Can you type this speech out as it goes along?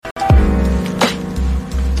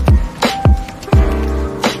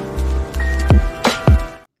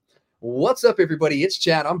What's up, everybody? It's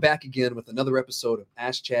Chad. I'm back again with another episode of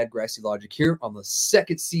Ask Chad Grassy Logic here on the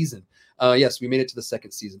second season. Yes, we made it to the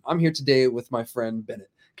second season. I'm here today with my friend Bennett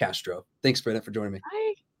Castro. Thanks, Bennett, for joining me.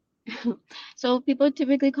 Hi. So people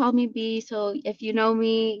typically call me B. So if you know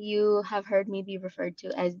me, you have heard me be referred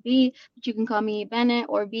to as B, but you can call me Bennett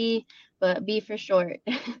or B, but B for short.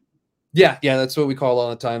 Yeah, that's what we call a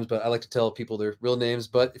lot of times, but I like to tell people their real names.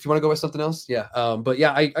 But if you want to go with something else, yeah. But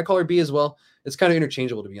yeah, I call her B as well. It's kind of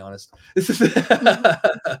interchangeable, to be honest. Yeah,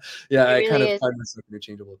 It I kind really of is. find myself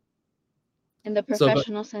interchangeable. In the So, but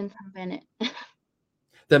professional sense, I'm Bennett.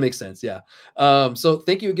 that makes sense. Yeah. So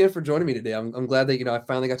thank you again for joining me today. I'm glad that, I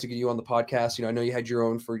finally got to get you on the podcast. I know you had your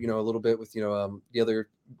own for, a little bit with, the other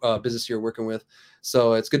business you're working with.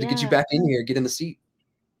 So it's good to get you Yeah, back in here, get in the seat.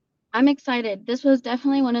 I'm excited. This was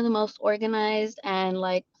definitely one of the most organized and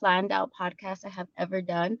like planned out podcasts I have ever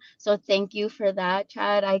done. So thank you for that,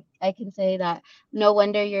 Chad. I can say that no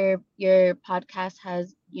wonder your podcast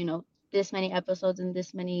has, this many episodes and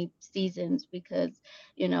this many seasons because,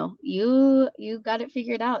 you got it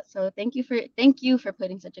figured out. So thank you for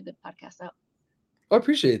putting such a good podcast out. I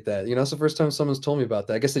appreciate that. It's the first time someone's told me about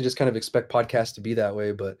that. I guess they just kind of expect podcasts to be that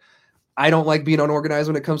way, but I don't like being unorganized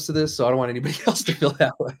when it comes to this, so I don't want anybody else to feel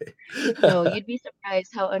that No, way. you'd be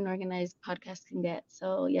surprised how unorganized podcasts can get.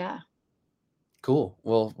 So yeah. Cool.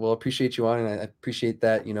 Well, appreciate you on, and I appreciate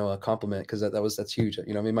that, a compliment because that's huge.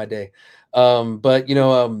 Made my day. But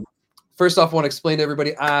first off, I want to explain to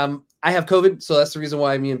everybody. I have COVID, so that's the reason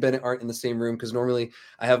why me and Bennett aren't in the same room. Because normally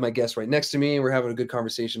I have my guest right next to me, and we're having a good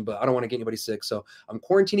conversation. But I don't want to get anybody sick, so I'm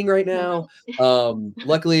quarantining right No, now.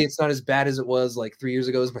 Luckily, it's not as bad as it was like 3 years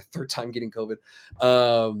ago. It's my third time getting COVID.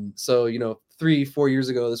 So 3-4 years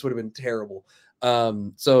ago, this would have been terrible.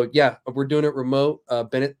 So yeah, we're doing it remote.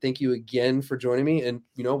 Bennett, thank you again for joining me. And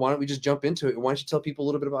why don't we just jump into it? Why don't you tell people a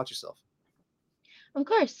little bit about yourself? of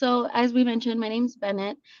course. So, as we mentioned, my name's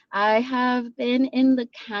Bennett. I have been in the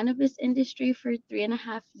cannabis industry for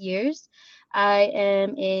 3.5 years. I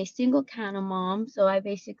am a single canna mom, so I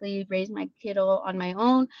basically raise my kiddo on my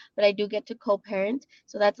own, but I do get to co-parent.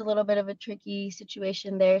 So that's a little bit of a tricky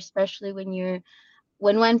situation there, especially when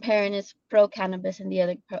one parent is pro cannabis and the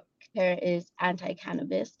other parent is anti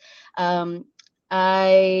cannabis. Um,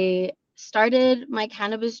 I started my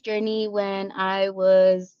cannabis journey when I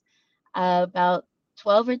was about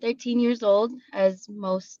 12 or 13 years old, as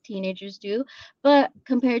most teenagers do. But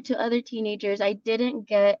compared to other teenagers, I didn't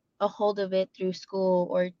get a hold of it through school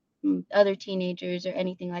or other teenagers or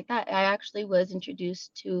anything like that. I actually was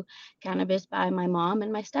introduced to cannabis by my mom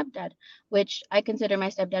and my stepdad, which I consider my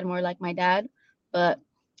stepdad more like my dad. But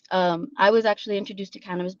I was actually introduced to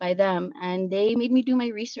cannabis by them, and they made me do my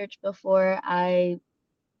research before I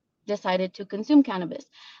decided to consume cannabis.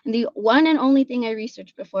 And the one and only thing I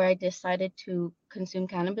researched before I decided to consume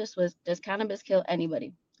cannabis was, does cannabis kill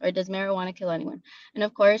anybody? Or does marijuana kill anyone? And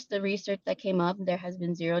of course, the research that came up, there has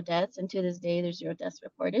been zero deaths. And to this day, there's zero deaths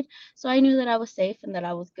reported. So I knew that I was safe and that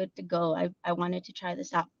I was good to go. I wanted to try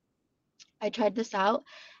this out. I tried this out.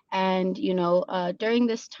 And, during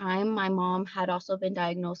this time, my mom had also been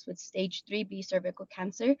diagnosed with stage 3B cervical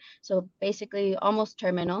cancer. So basically almost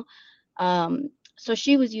terminal. So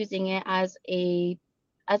she was using it as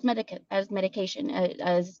medication,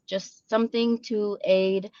 as just something to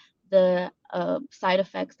aid the side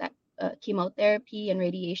effects that chemotherapy and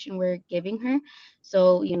radiation were giving her.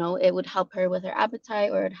 So, it would help her with her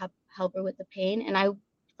appetite or it help her with the pain. And I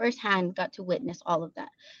firsthand got to witness all of that.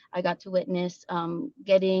 I got to witness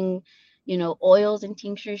getting, oils and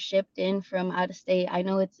tinctures shipped in from out of state. I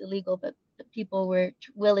know it's illegal, but the people were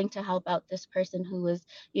willing to help out this person who was,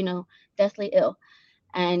 deathly ill.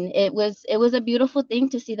 And it was a beautiful thing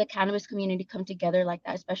to see the cannabis community come together like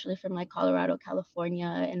that, especially from like Colorado, California,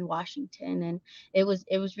 and Washington. And it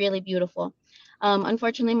was really beautiful.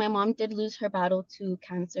 Unfortunately, my mom did lose her battle to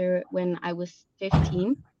cancer when I was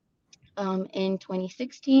 15, in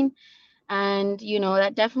 2016. And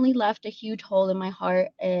that definitely left a huge hole in my heart,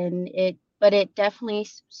 but it definitely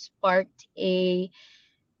sparked a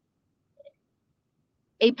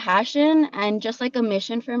passion and just like a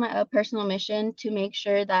mission for a personal mission to make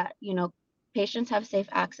sure that patients have safe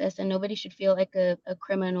access and nobody should feel like a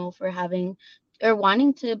criminal for having or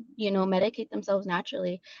wanting to medicate themselves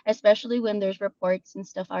naturally, especially when there's reports and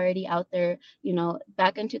stuff already out there.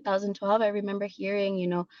 Back in 2012, I remember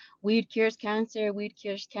hearing, weed cures cancer,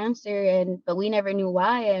 and but we never knew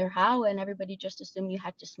why or how, and everybody just assumed you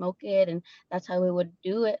had to smoke it and that's how we would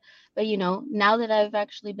do it. But now that I've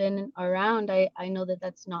actually been around, I know that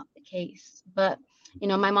that's not the case. But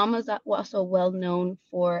My mom was also well known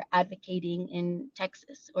for advocating in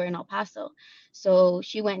Texas or in El Paso. So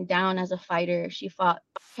she went down as a fighter. She fought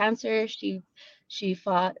cancer. She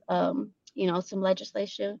fought some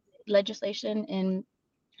legislation in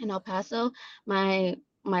El Paso.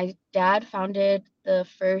 My dad founded the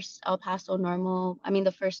first El Paso normal, I mean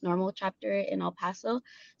the first normal chapter in El Paso.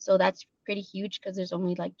 So that's pretty huge because there's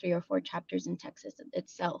only like 3 or 4 chapters in Texas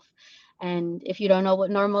itself. And if you don't know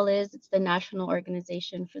what normal is, it's the National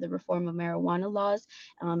Organization for the Reform of Marijuana Laws.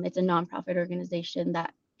 It's a nonprofit organization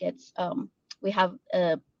that gets we have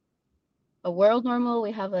a world normal,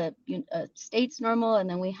 we have a states normal, and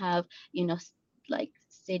then we have like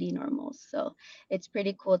city normals. So it's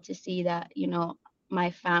pretty cool to see that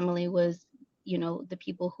my family was the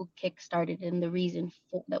people who kick started and the reason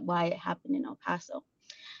for that why it happened in El Paso.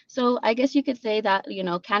 So I guess you could say that,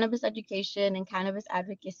 cannabis education and cannabis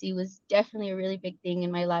advocacy was definitely a really big thing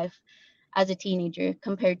in my life as a teenager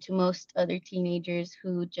compared to most other teenagers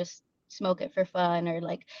who just smoke it for fun or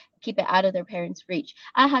like keep it out of their parents' reach.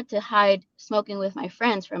 I had to hide smoking with my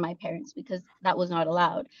friends from my parents because that was not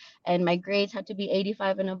allowed. And my grades had to be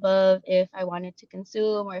 85 and above if I wanted to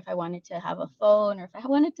consume or if I wanted to have a phone or if I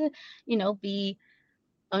wanted to, be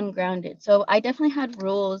ungrounded. So I definitely had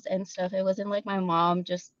rules and stuff. It wasn't like my mom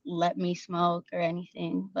just let me smoke or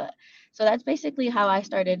anything. But so that's basically how I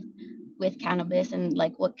started with cannabis and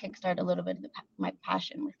like what kickstarted a little bit of my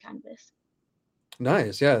passion with cannabis.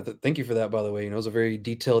 Nice. Yeah. Thank you for that, by the way. It was a very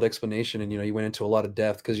detailed explanation, and you went into a lot of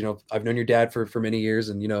depth because I've known your dad for many years,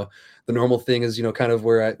 and the normal thing is kind of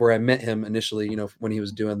where I met him initially, when he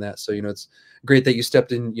was doing that. So it's great that you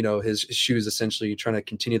stepped in his shoes, essentially trying to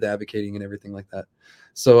continue the advocating and everything like that.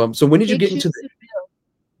 So when did you Big get shoes into to the?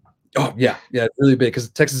 fill. Oh yeah, yeah, really big because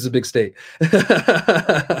Texas is a big state.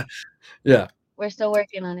 Yeah. We're still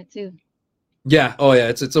working on it too. Yeah. Oh, yeah.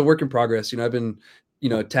 It's a work in progress. I've been,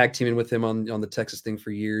 tag teaming with him on the Texas thing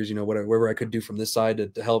for years. Whatever I could do from this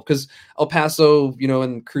side to help because El Paso,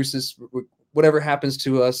 and Cruces, whatever happens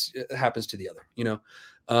to us, it happens to the other. It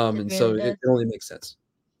And so really it does. only makes sense.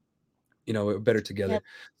 We're better together.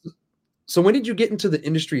 Yep. So when did you get into the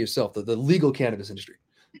industry yourself, the legal cannabis industry?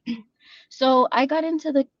 So I got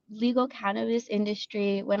into the legal cannabis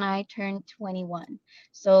industry when I turned 21.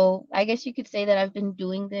 So I guess you could say that I've been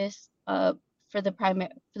doing this for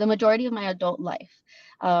the majority of my adult life.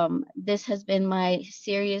 This has been my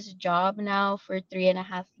serious job now for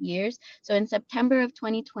 3.5 years. So in September of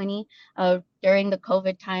 2020, during the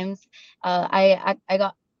COVID times, I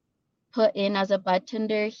got put in as a bud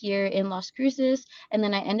tender here in Las Cruces, and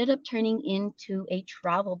then I ended up turning into a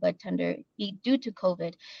travel bud tender due to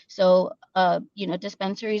COVID. So,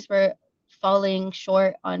 dispensaries were falling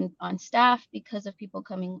short on staff because of people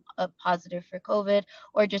coming up positive for COVID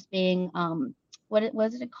or just being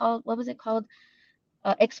was it called? What was it called?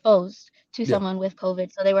 Exposed to Yeah. someone with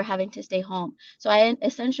COVID, so they were having to stay home. So I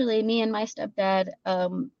essentially, me and my stepdad,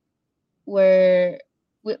 were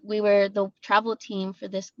we were the travel team for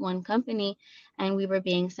this one company, and we were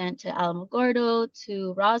being sent to Alamogordo,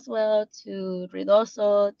 to Roswell, to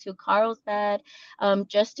Ruidoso, to Carlsbad,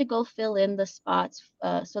 just to go fill in the spots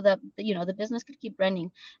so that the business could keep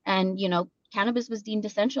running. And cannabis was deemed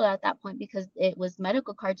essential at that point because it was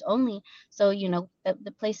medical cards only. So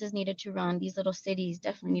the places needed to run. These little cities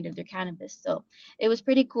definitely needed their cannabis. So it was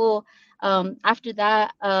pretty cool. After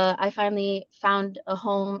that, I finally found a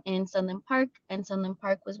home in Sunland Park, and Sunland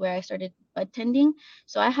Park was where I started attending.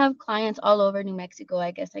 So I have clients all over New Mexico,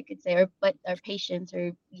 I guess I could say, or patients,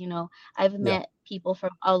 or I've Yeah. met people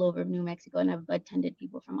from all over New Mexico, and I've attended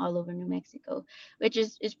people from all over New Mexico, which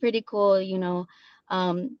is pretty cool.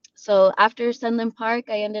 So after Sunland Park,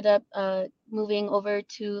 I ended up moving over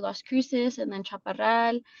to Las Cruces and then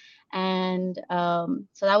Chaparral, and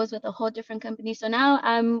so that was with a whole different company. So now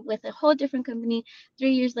I'm with a whole different company.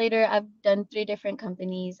 3 years later, I've done 3 different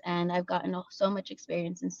companies, and I've gotten so much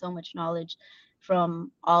experience and so much knowledge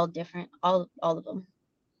from all of them.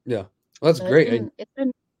 Yeah. Well, that's So it's great. been it's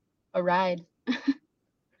been a ride.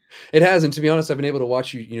 It has, and to be honest, I've been able to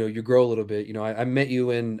watch you. You grow a little bit. I met you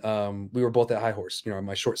when we were both at High Horse.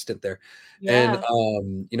 My short stint there, and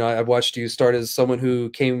Yeah. I watched you start as someone who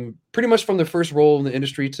came pretty much from the first role in the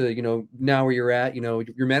industry to now where you're at.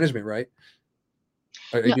 Your management, right?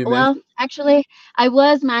 Are No, you in well, management? actually, I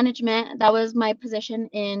was management. That was my position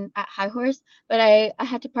in at High Horse, but I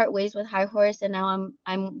had to part ways with High Horse, and now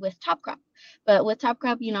I'm with Top Crop. But with Top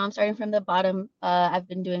Crop, I'm starting from the bottom. I've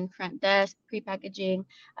been doing front desk, pre-packaging.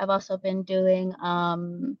 I've also been doing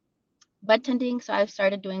bud tending, so I've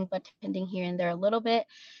started doing bud tending here and there a little bit,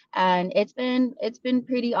 and it's been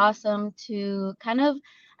pretty awesome to kind of,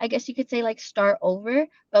 I guess you could say, like, start over,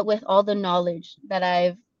 but with all the knowledge that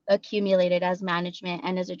I've accumulated as management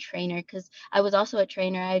and as a trainer, because I was also a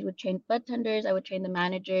trainer. I would train bud tenders, I would train the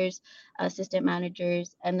managers, assistant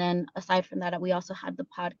managers, and then aside from that, we also had the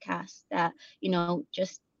podcast that,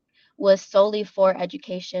 just was solely for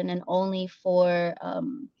education and only for,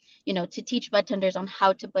 to teach bud tenders on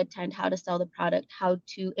how to bud tend, how to sell the product, how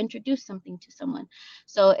to introduce something to someone.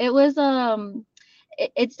 So it was,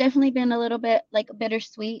 it's definitely been a little bit like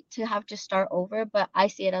bittersweet to have to start over, but I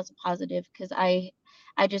see it as a positive because I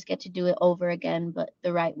just get to do it over again, but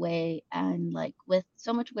the right way and like with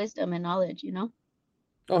so much wisdom and knowledge. Oh,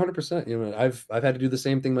 100%. I've had to do the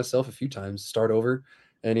same thing myself a few times, start over.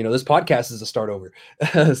 And this podcast is a start over.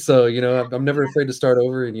 So, I'm never afraid to start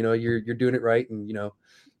over, and you're doing it right, and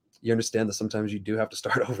you understand that sometimes you do have to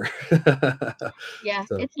start over. Yeah,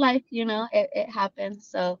 So, it's life, it happens.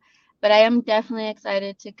 So, but I am definitely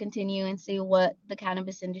excited to continue and see what the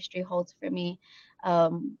cannabis industry holds for me.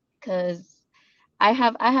 Because I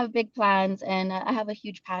have big plans and I have a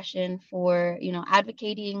huge passion for,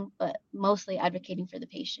 advocating, but mostly advocating for the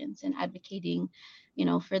patients and advocating,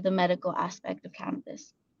 for the medical aspect of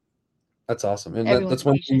cannabis. that's awesome. And Everyone's that's a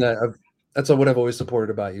one thing patient. that's what I've always supported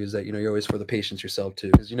about you, is that, you're always for the patients yourself too.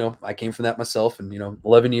 Because, I came from that myself, and,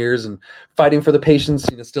 11 years and fighting for the patients,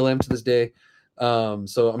 still am to this day.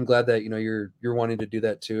 So I'm glad that, you're wanting to do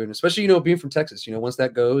that too. And especially, being from Texas, once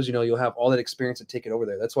that goes, you'll have all that experience to take it over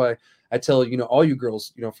there. That's why I tell, all you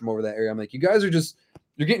girls, from over that area, I'm like, you guys are just,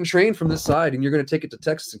 you're getting trained from this side, and you're going to take it to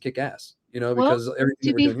Texas and kick ass, Well, because everything to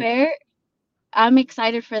that we're be doing here. fair, I'm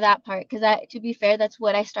excited for that part because, to be fair, that's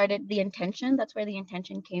what I started the intention. That's where the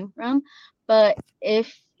intention came from. But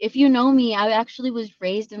if you know me, I actually was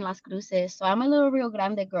raised in Las Cruces, so I'm a little Rio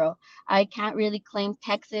Grande girl. I can't really claim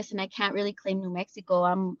Texas and I can't really claim New Mexico.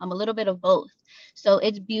 I'm a little bit of both. So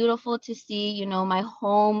it's beautiful to see, my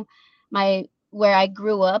home, my where I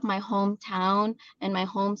grew up, my hometown and my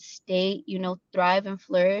home state, thrive and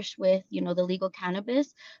flourish with, the legal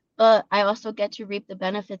cannabis, but I also get to reap the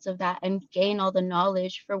benefits of that and gain all the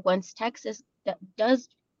knowledge for once Texas does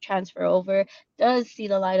transfer over, does see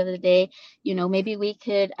the light of the day. Maybe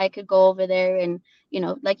I could go over there and,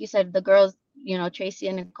 like you said, the girls, Tracy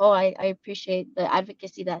and Nicole, I appreciate the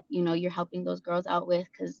advocacy that, you're helping those girls out with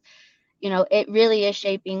because, it really is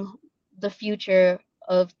shaping the future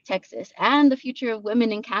of Texas and the future of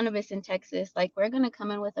women in cannabis in Texas. Like, we're going to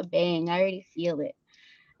come in with a bang. I already feel it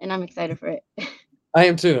and I'm excited for it. I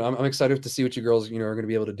am too. I'm excited to see what you girls, are going to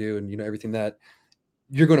be able to do, and, everything that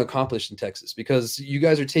you're going to accomplish in Texas, because you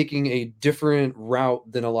guys are taking a different route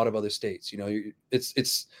than a lot of other states.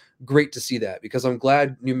 It's great to see that, because I'm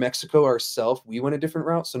glad New Mexico ourselves, we went a different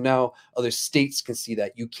route. So now other states can see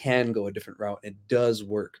that you can go a different route. It does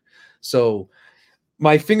work. So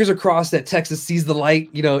my fingers are crossed that Texas sees the light,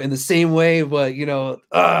 in the same way, but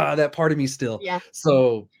that part of me still. Yeah.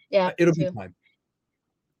 So Yeah, me it'll be too. time,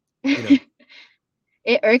 you know.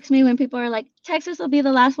 It irks me when people are like, Texas will be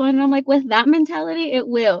the last one. And I'm like, with that mentality, it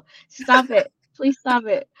will. Stop it. Please stop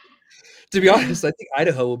it. To be honest, I think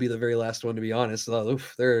Idaho will be the very last one. To be honest,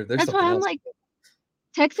 oof, they're That's something why I'm else. like,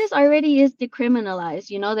 Texas already is decriminalized.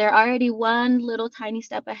 They're already one little tiny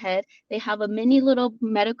step ahead. They have a mini little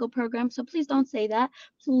medical program. So please don't say that.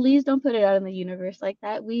 Please don't put it out in the universe like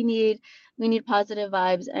that. We need positive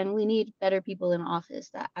vibes and we need better people in office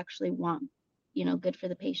that actually want, good for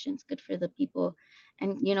the patients, good for the people.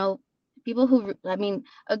 And, people who, I mean,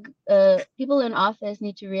 people in office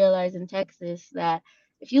need to realize in Texas that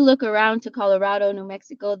if you look around to Colorado, New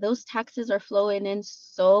Mexico, those taxes are flowing in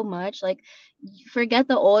so much. Like, forget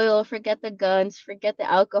the oil, forget the guns, forget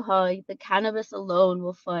the alcohol. The cannabis alone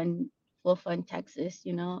will fund Texas,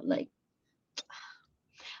 like,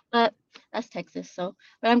 but that's Texas. So,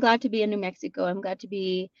 but I'm glad to be in New Mexico. I'm glad to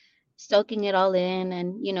be soaking it all in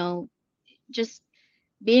and, just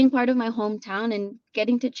being part of my hometown and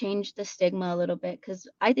getting to change the stigma a little bit because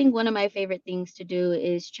I think one of my favorite things to do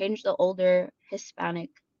is change the older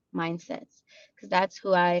Hispanic mindsets because that's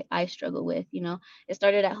who I struggle with. It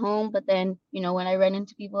started at home, but then, when I run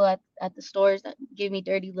into people at the stores that give me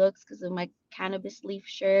dirty looks because of my cannabis leaf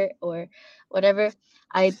shirt or whatever,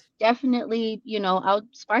 I definitely, I'll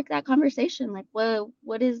spark that conversation like,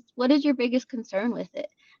 what is your biggest concern with it?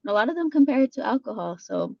 And a lot of them compare it to alcohol.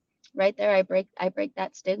 So right there, I break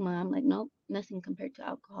that stigma. I'm like, nope, nothing compared to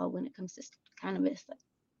alcohol when it comes to cannabis. Like,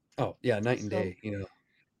 Oh yeah, night and so day.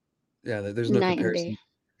 Yeah, there's no night and day. comparison.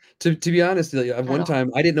 To be honest, like, at one all.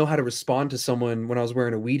 time I didn't know how to respond to someone when I was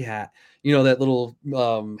wearing a weed hat. You know that little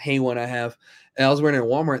hay one I have, and I was wearing it at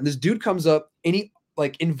Walmart. And this dude comes up and he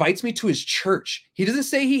like invites me to his church. He doesn't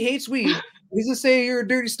say he hates weed. He doesn't say you're a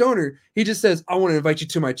dirty stoner. He just says I want to invite you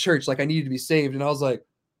to my church. Like I need you to be saved. And I was like,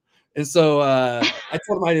 and so I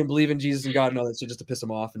told him I didn't believe in Jesus and God and all that shit just to piss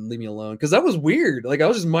him off and leave me alone because that was weird. Like I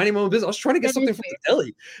was just minding my own business. I was trying to get That is something from the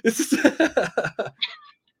weird. deli.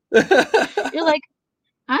 It's You're like,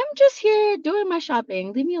 I'm just here doing my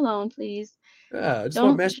shopping. Leave me alone, please. Yeah, I just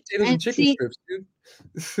want Don't mashed potatoes and and chicken see. strips,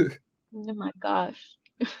 dude. Oh my gosh.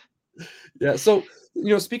 Yeah, so,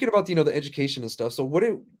 speaking about, the education and stuff, so what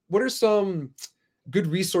are some good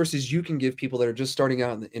resources you can give people that are just starting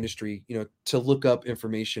out in the industry, to look up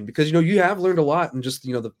information? Because, you have learned a lot in just,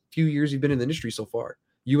 the few years you've been in the industry so far,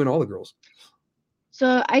 you and all the girls.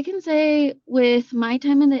 So I can say with my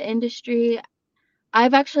time in the industry,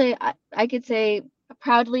 I've actually I could say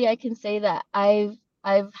proudly I can say that I've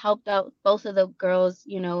helped out both of the girls,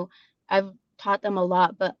 I've taught them a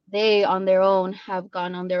lot, but they on their own have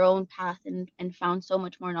gone on their own path and found so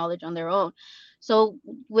much more knowledge on their own. So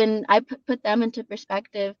when I put them into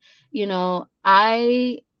perspective,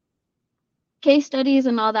 I case studies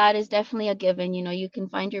and all that is definitely a given, you can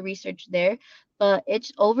find your research there, but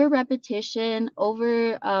it's over repetition,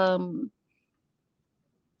 over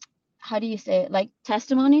how do you say it? Like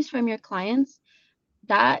testimonies from your clients.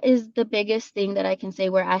 That is the biggest thing that I can say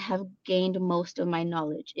where I have gained most of my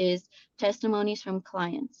knowledge is testimonies from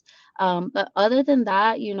clients. But other than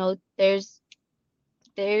that, there's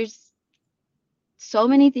so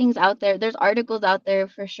many things out there. There's articles out there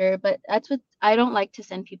for sure, but that's what I don't like to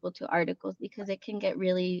send people to articles because it can get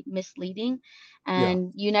really misleading. Yeah.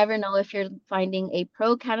 And you never know if you're finding a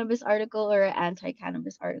pro cannabis article or an anti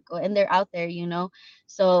cannabis article, and they're out there,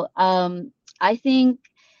 So I think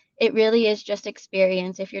it really is just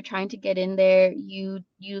experience. If you're trying to get in there, you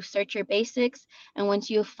search your basics, and once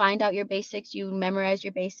you find out your basics, you memorize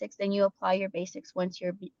your basics, then you apply your basics once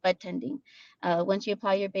you're bud tending. Once you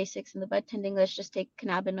apply your basics in the bud tending, let's just take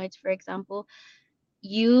cannabinoids for example,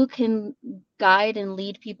 you can guide and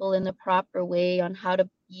lead people in the proper way on how to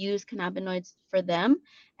use cannabinoids for them.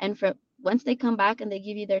 And for once they come back and they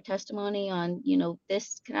give you their testimony on,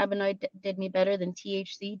 this cannabinoid did me better than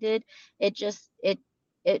THC did, it just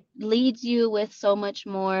it leads you with so much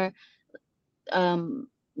more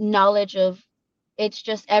knowledge of, it's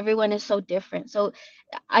just everyone is so different. So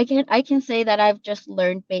I can say that I've just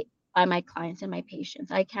learned by my clients and my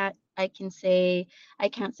patients. I can't say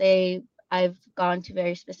I've gone to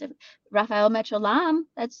very specific. Rafael Metrolam,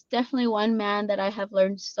 that's definitely one man that I have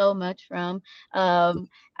learned so much from.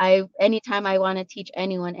 I anytime I want to teach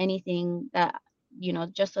anyone anything that,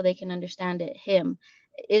 just so they can understand it, him.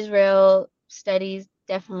 Israel studies,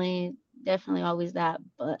 definitely always that.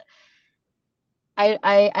 But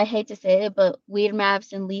I hate to say it, but weed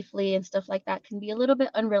maps and Leafly and stuff like that can be a little bit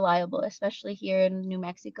unreliable, especially here in New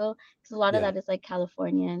Mexico, because a lot of Yeah. that is like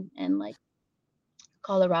California and like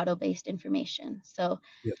Colorado based information. So,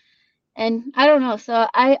 Yeah. and I don't know. So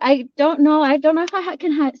I don't know. I don't know if I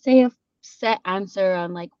can say a set answer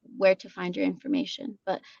on like where to find your information,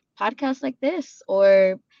 but podcasts like this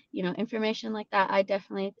or, information like that, I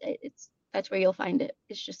definitely, that's where you'll find it.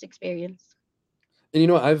 It's just experience. And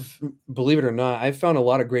believe it or not, I've found a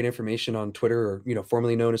lot of great information on Twitter, or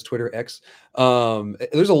formerly known as Twitter X.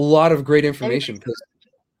 There's a lot of great information Everybody because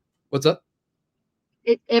what's up?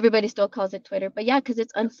 everybody still calls it Twitter, but yeah, because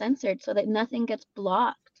it's uncensored so that nothing gets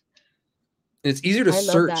blocked. It's easier to I love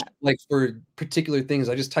search, that. like, for particular things.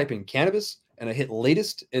 I just type in cannabis and I hit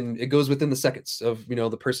latest, and it goes within the seconds of,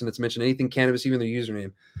 the person that's mentioned anything cannabis, even their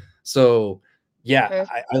username. So, yeah,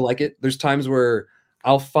 Perfect. I like it. There's times where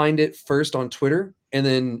I'll find it first on Twitter, and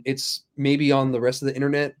then it's maybe on the rest of the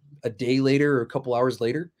internet a day later or a couple hours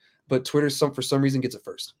later, but Twitter for some reason gets it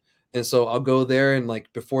first. And so I'll go there and,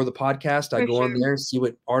 like, before the podcast, I For go on sure. there and see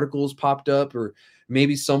what articles popped up, or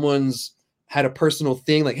maybe someone's had a personal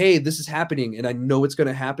thing like, hey, this is happening, and I know it's going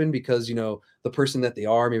to happen because the person that they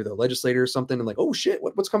are, maybe they're a legislator or something, and like, oh shit,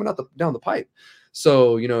 what's coming out down the pipe.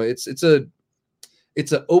 So it's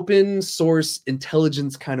a open source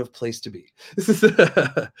intelligence kind of place to be.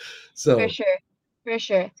 For So sure. For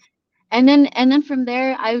sure. And then from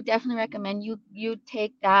there, I would definitely recommend you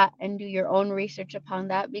take that and do your own research upon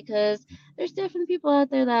that, because there's different people out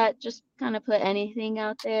there that just kind of put anything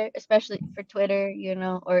out there, especially for Twitter,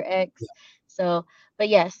 or yeah, X. So, but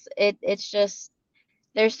yes, it's just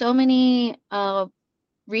there's so many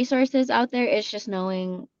resources out there. It's just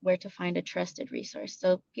knowing where to find a trusted resource.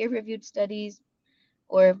 So peer-reviewed studies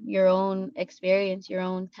or your own experience, your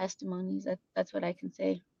own testimonies. That's what I can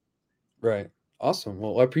say. right. Awesome.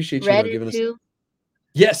 Well, I appreciate you, Reddit giving us. too.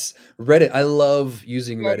 Yes, Reddit. I love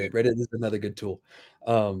using Reddit. Reddit. Reddit is another good tool,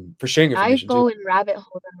 for sharing I information too. go in rabbit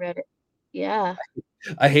holes on Reddit. Yeah.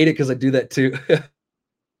 I hate it because I do that too.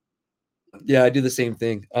 Yeah, I do the same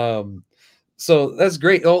thing. So that's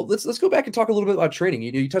great. Oh, let's go back and talk a little bit about training.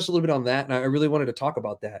 You touched a little bit on that, and I really wanted to talk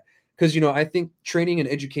about that because I think training and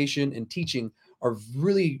education and teaching are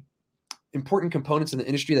really important components in the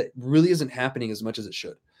industry that really isn't happening as much as it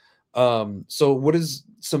should. So what is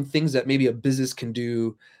some things that maybe a business can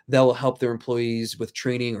do that will help their employees with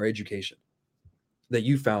training or education that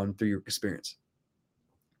you found through your experience?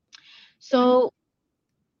 So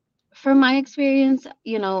from my experience,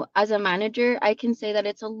 as a manager, I can say that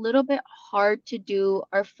it's a little bit hard to do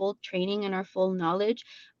our full training and our full knowledge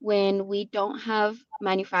when we don't have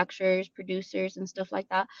manufacturers, producers, and stuff like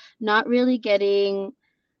that, not really getting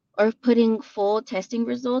or putting full testing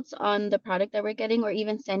results on the product that we're getting, or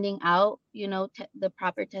even sending out, the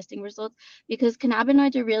proper testing results, because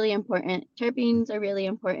cannabinoids are really important. Terpenes are really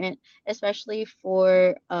important, especially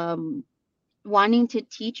for wanting to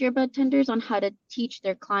teach your bud tenders on how to teach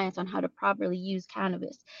their clients on how to properly use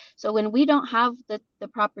cannabis. So when we don't have the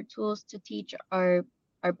proper tools to teach our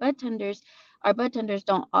bud tenders, our bud tenders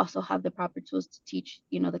don't also have the proper tools to teach,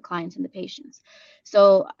 the clients and the patients.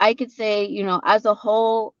 So I could say, as a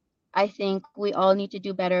whole, I think we all need to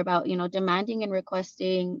do better about, demanding and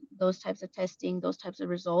requesting those types of testing, those types of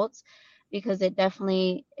results, because it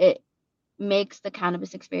makes the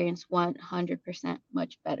cannabis experience 100%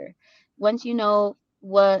 much better. Once you know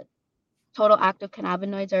what total active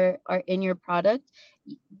cannabinoids are in your product,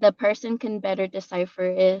 the person can better decipher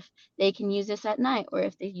if they can use this at night, or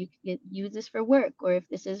if you can use this for work, or if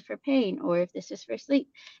this is for pain, or if this is for sleep.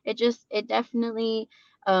 It definitely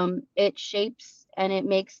it shapes and it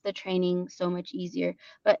makes the training so much easier.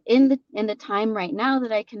 But in the time right now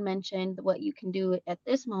that I can mention, what you can do at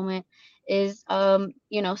this moment is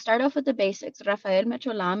start off with the basics. Rafael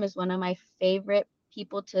Mecholam is one of my favorite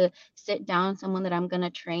people to sit down, someone that I'm going to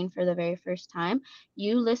train for the very first time.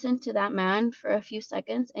 You listen to that man for a few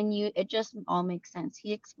seconds and it just all makes sense.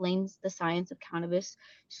 He explains the science of cannabis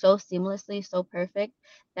so seamlessly, so perfect,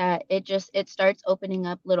 that it starts opening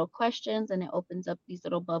up little questions, and it opens up these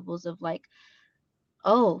little bubbles of like,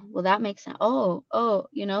 oh, well, that makes sense. Oh,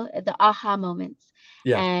 the aha moments.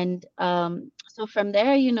 Yeah. And so from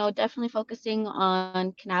there, definitely focusing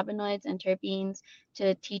on cannabinoids and terpenes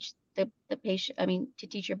to teach the patient, I mean, to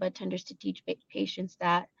teach your bud tenders to teach patients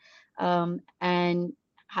that. And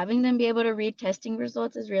having them be able to read testing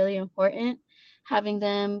results is really important. Having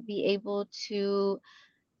them be able to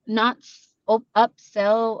not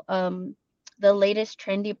upsell the latest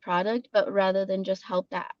trendy product, but rather than just help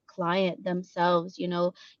that client themselves,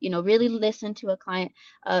 really listen to a client.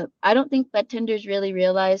 I don't think bartenders really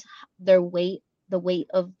realize the weight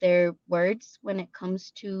of their words when it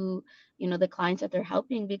comes to, the clients that they're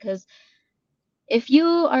helping. Because if you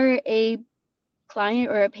are a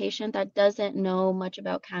client or a patient that doesn't know much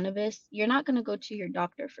about cannabis, you're not going to go to your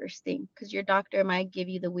doctor first thing, because your doctor might give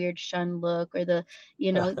you the weird shun look, or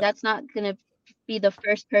that's not going to be the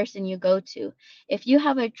first person you go to. If you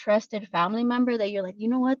have a trusted family member that you're like, you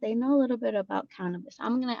know what, they know a little bit about cannabis,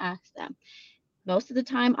 I'm going to ask them. Most of the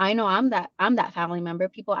time, I know I'm that family member.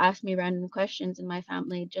 People ask me random questions in my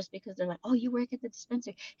family just because they're like, oh, you work at the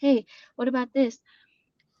dispensary, hey, what about this?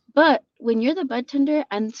 But when you're the bud tender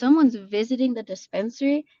and someone's visiting the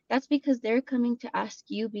dispensary, that's because they're coming to ask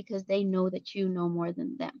you because they know that you know more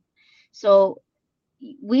than them. So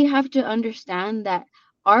we have to understand that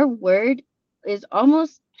our word is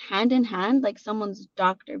almost hand in hand like someone's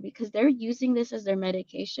doctor, because they're using this as their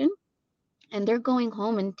medication, and they're going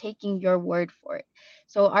home and taking your word for it.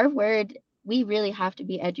 So our word, we really have to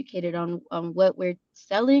be educated on what we're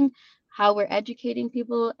selling, how we're educating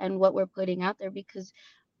people, and what we're putting out there, because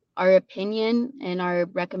our opinion and our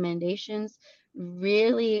recommendations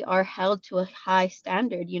really are held to a high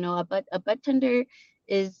standard. A butt tender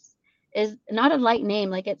is is not a light name.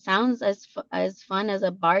 Like, it sounds as fun as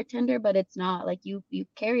a bartender, but it's not. Like, you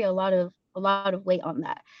carry a lot of weight on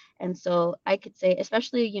that. And so I could say,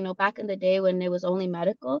 especially, back in the day when it was only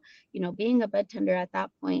medical, being a bud tender at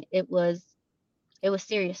that point, it was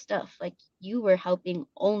serious stuff. Like, you were helping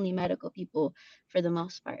only medical people for the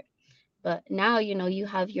most part. But now, you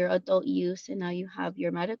have your adult use, and now you have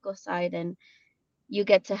your medical side, and you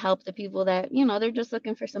get to help the people that, they're just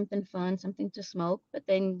looking for something fun, something to smoke. But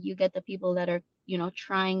then you get the people that are,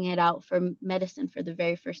 trying it out for medicine for the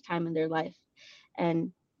very first time in their life.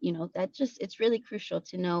 And, it's really crucial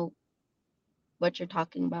to know what you're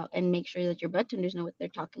talking about, and make sure that your bartenders know what they're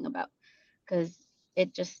talking about, because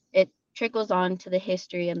it trickles on to the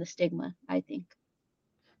history and the stigma, I think.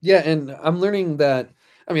 Yeah, and I'm learning that.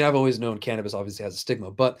 I mean, I've always known cannabis obviously has a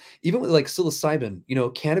stigma, but even with like psilocybin,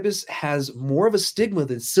 cannabis has more of a stigma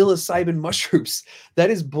than psilocybin mushrooms. That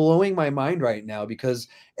is blowing my mind right now because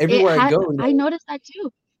It everywhere I had go, I noticed that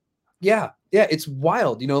too. yeah, yeah, it's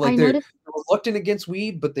wild. Like I they're noticed reluctant against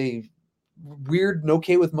weed, but they weird and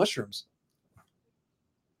okay with mushrooms.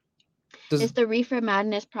 Does it's the reefer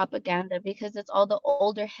madness propaganda because it's all the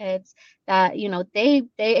older heads that,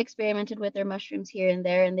 they experimented with their mushrooms here and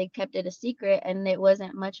there and they kept it a secret and it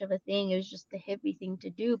wasn't much of a thing. It was just the hippie thing to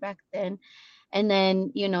do back then. And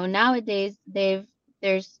then, nowadays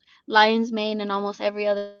there's lion's mane in almost every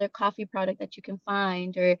other coffee product that you can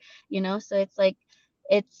find, or, so it's like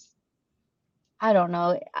it's I don't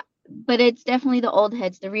know. But it's definitely the old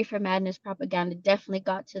heads. The reefer madness propaganda definitely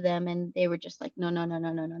got to them, and they were just like, no, no, no,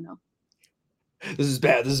 no, no, no, no. this is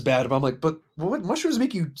bad? This is bad. And I'm like, but what mushrooms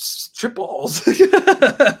make you trip balls? Literally,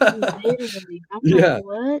 I'm like, Yeah.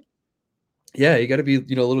 what? Yeah, you got to be, a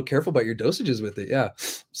little careful about your dosages with it. Yeah.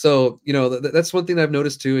 So, that's one thing that I've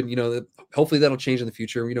noticed too. And, that hopefully that'll change in the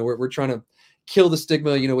future. We're trying to kill the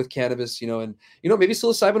stigma, with cannabis, and, maybe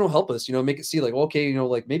psilocybin will help us, make it see like, well, okay,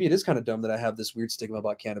 like maybe it is kind of dumb that I have this weird stigma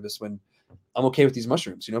about cannabis when I'm okay with these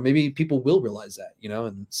mushrooms. Maybe people will realize that,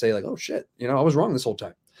 and say like, oh shit, I was wrong this whole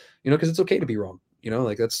time, because it's okay to be wrong.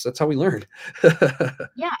 Like that's how we learn.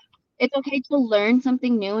 Yeah, it's okay to learn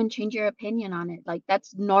something new and change your opinion on it. Like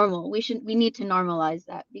that's normal. We need to normalize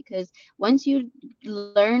that because once you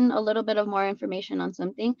learn a little bit of more information on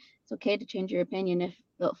something, it's okay to change your opinion if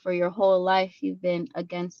for your whole life you've been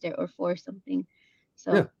against it or for something. Yeah.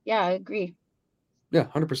 So, yeah, I agree. Yeah,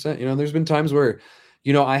 100%. There's been times where,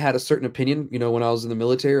 I had a certain opinion, when I was in the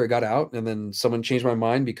military, I got out and then someone changed my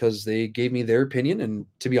mind because they gave me their opinion. And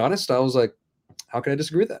to be honest, I was like, how can I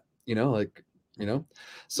disagree with that? Like, you know,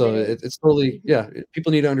 so Literally. it's totally, Hmm. yeah,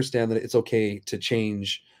 people need to understand that it's okay to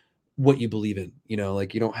change what you believe in,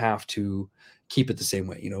 like you don't have to keep it the same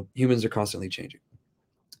way. Humans are constantly changing.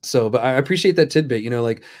 So, but I appreciate that tidbit.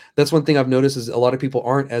 Like that's one thing I've noticed is a lot of people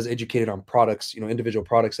aren't as educated on products, individual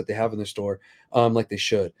products that they have in their store, like they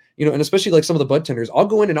should. And especially like some of the bud tenders, I'll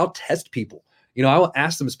go in and I'll test people. I will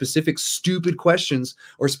ask them specific stupid questions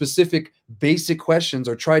or specific basic questions,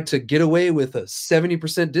 or try to get away with a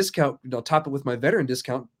 70% discount. Top it with my veteran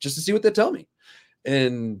discount just to see what they tell me.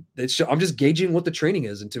 And I'm just gauging what the training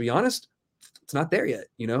is. And to be honest, it's not there yet.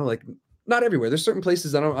 Like not everywhere. There's certain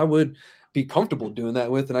places that I would be comfortable doing that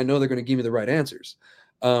with, and I know they're going to give me the right answers.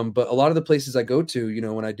 But a lot of the places I go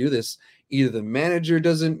to, when I do this, either the manager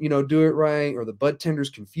doesn't, do it right, or the bud tender's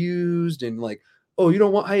confused and like, oh, you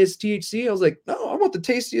don't want highest THC? I was like, no, I want the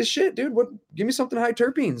tastiest shit, dude. What? Give me something high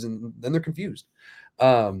terpenes, and then they're confused.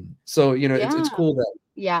 So it's Yeah. cool that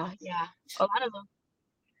Yeah, yeah. A lot of them.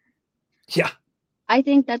 yeah, I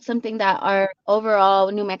think that's something that our overall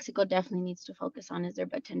New Mexico definitely needs to focus on is their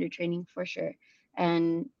bartender training for sure.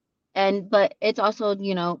 And but it's also,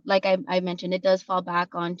 like I mentioned, it does fall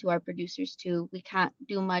back onto our producers too. We can't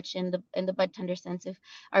do much in the bartender sense if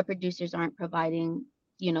our producers aren't providing,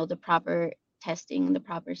 the proper testing and the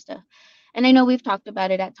proper stuff. And I know we've talked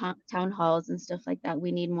about it at town halls and stuff like that.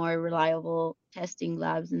 We need more reliable testing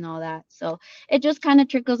labs and all that. So it just kind of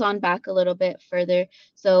trickles on back a little bit further.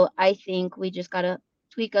 So I think we just gotta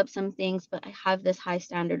tweak up some things, but I have this high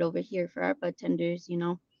standard over here for our bartenders.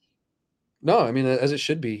 no, I mean, as it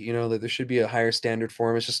should be, that there should be a higher standard for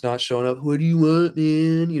them. It's just not showing up. What do you want,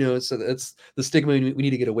 man? It's the stigma we need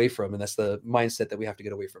to get away from. And that's the mindset that we have to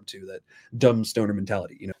get away from too, that dumb stoner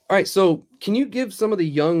mentality. All right. So can you give some of the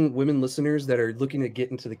young women listeners that are looking to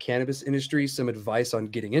get into the cannabis industry some advice on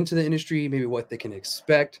getting into the industry, maybe what they can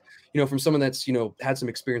expect, from someone that's, had some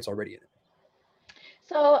experience already in it?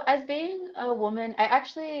 So, as being a woman, I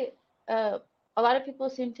actually, a lot of people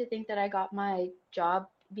seem to think that I got my job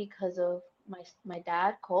because of my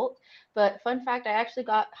dad, Colt. But fun fact, I actually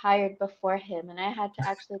got hired before him, and I had to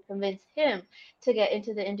actually convince him to get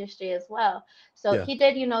into the industry as well. So Yeah. he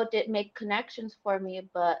did, did make connections for me,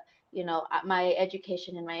 but my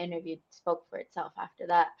education and my interview spoke for itself after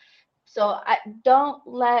that. So I don't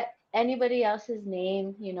let anybody else's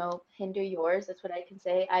name, hinder yours. That's what I can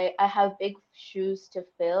say. I have big shoes to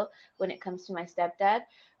fill when it comes to my stepdad,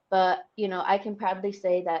 but I can proudly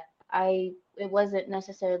say that it wasn't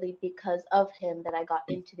necessarily because of him that I got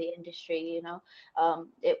into the industry.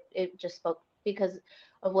 It just spoke because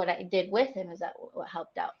of what I did with him is that what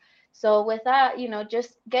helped out. So with that,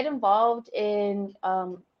 just get involved in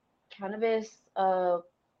cannabis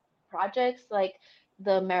projects like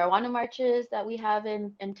the marijuana marches that we have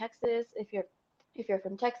in Texas. If you're if you're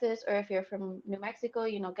from Texas or if you're from New Mexico,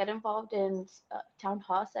 get involved in town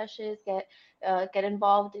hall sessions, get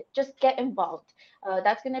involved, just get involved.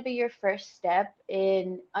 That's going to be your first step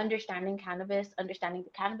in understanding cannabis, understanding the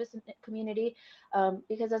cannabis community,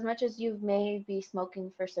 because as much as you may be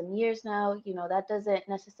smoking for some years now, that doesn't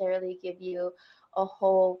necessarily give you a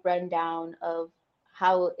whole rundown of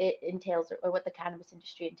how it entails or what the cannabis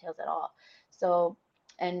industry entails at all. So,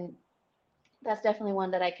 and that's definitely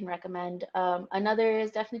one that I can recommend. Another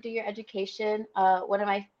is definitely do your education. One of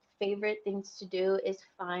my favorite things to do is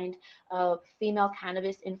find female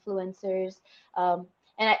cannabis influencers.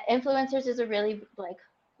 Influencers is a really like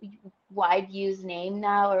wide used name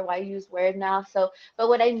now or wide used word now. So, but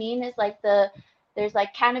what I mean is like there's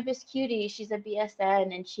like Cannabis Cutie. She's a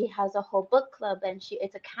BSN and she has a whole book club and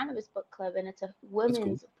it's a cannabis book club and it's a That's cool.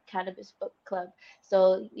 women's cannabis book club.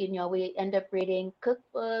 So, we end up reading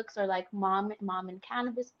cookbooks or like mom and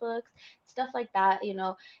cannabis books, stuff like that,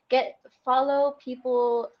 get follow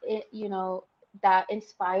people, that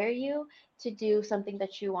inspire you to do something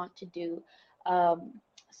that you want to do.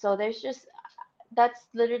 So that's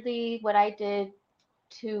literally what I did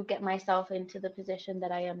to get myself into the position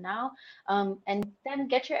that I am now. And then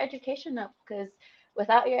get your education up because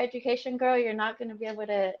without your education, girl, you're not going to be able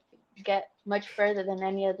to get much further than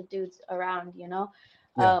any of the dudes around. Yeah.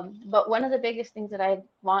 But one of the biggest things that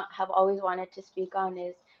have always wanted to speak on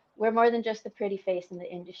is we're more than just a pretty face in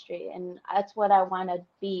the industry, and that's what I want to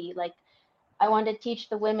be. Like I want to teach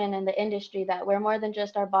the women in the industry that we're more than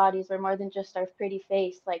just our bodies, we're more than just our pretty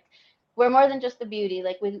face. Like we're more than just the beauty.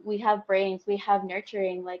 Like we have brains, we have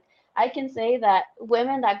nurturing. Like I can say that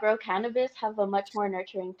women that grow cannabis have a much more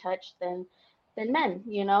nurturing touch than men.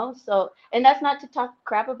 So and that's not to talk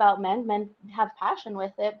crap about men. Men have passion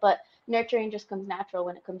with it, but nurturing just comes natural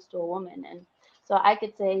when it comes to a woman. And so I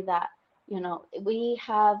could say that, we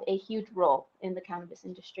have a huge role in the cannabis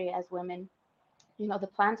industry as women. The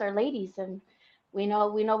plants are ladies and we know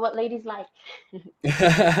what ladies like.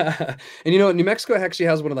 And New Mexico actually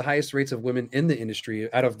has one of the highest rates of women in the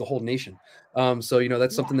industry out of the whole nation. So that's Yeah,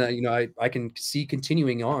 something that I can see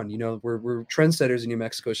continuing on. We're trendsetters in New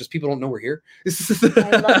Mexico. It's just people don't know we're here.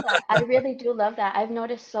 I love that. I really do love that. I've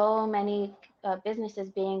noticed so many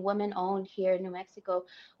businesses being women owned here in New Mexico,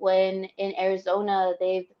 when in Arizona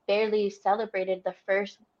they've barely celebrated the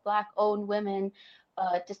first black owned women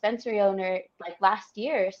dispensary owner like last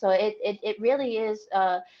year. So it really is.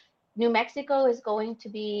 New Mexico is going to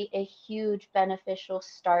be a huge beneficial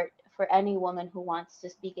start for any woman who wants to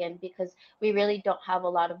begin, because we really don't have a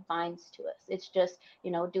lot of binds to us. It's just,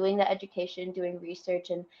 doing the education, doing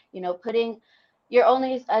research, and, putting you're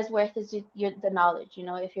only as worth as the knowledge.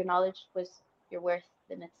 If your knowledge was your worth,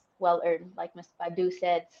 then it's well earned, like Miss Badu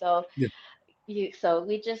said. So Yeah.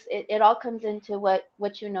 it all comes into what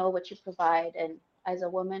what you provide. And as a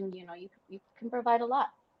woman, you can provide a lot.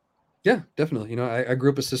 Yeah, definitely. I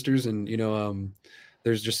grew up with sisters, and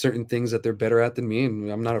there's just certain things that they're better at than me, and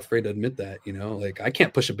I'm not afraid to admit that. Like I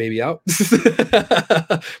can't push a baby out.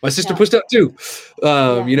 My sister No, pushed out too.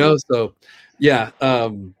 yeah. So yeah.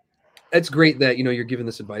 It's great that you're giving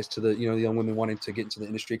this advice to the young women wanting to get into the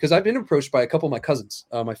industry, because I've been approached by a couple of my cousins,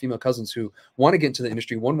 my female cousins, who want to get into the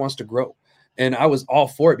industry. One wants to grow, and I was all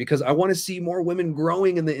for it because I want to see more women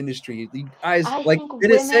growing in the industry. You guys, I like think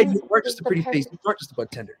Bennett said, women you aren't is just a the pretty face, perfect. you aren't just a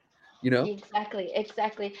bartender. You know? Exactly,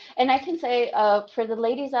 exactly. And I can say, for the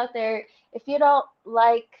ladies out there, if you don't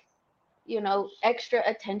like, extra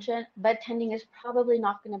attention, bud tending is probably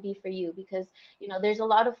not going to be for you, because, there's a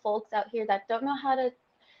lot of folks out here that don't know how to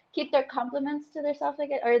keep their compliments to themselves, I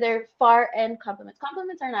get, or their far end compliments.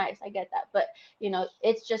 Compliments are nice, I get that, but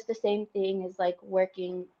it's just the same thing as like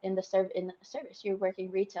working in the service. You're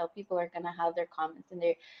working retail. People are gonna have their comments, and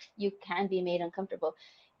you can be made uncomfortable.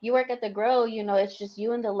 You work at the grow, it's just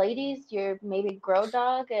you and the ladies. You're maybe grow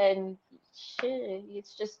dog, and shit,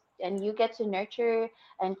 it's just, and you get to nurture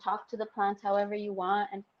and talk to the plants however you want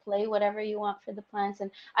and play whatever you want for the plants. And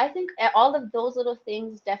I think all of those little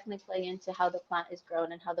things definitely play into how the plant is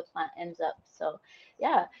grown and how the plant ends up. So,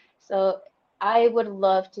 yeah. So I would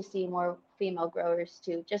love to see more female growers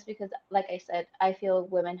too, just because, like I said, I feel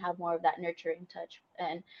women have more of that nurturing touch,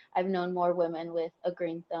 and I've known more women with a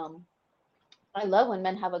green thumb. I love when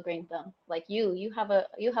men have a green thumb. Like you have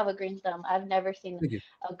a green thumb. I've never seen Thank you.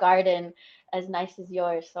 a garden as nice as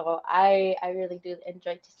yours. So I really do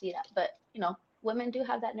enjoy to see that. But women do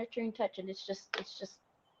have that nurturing touch, and it's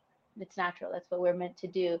natural. That's what we're meant to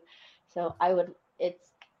do. So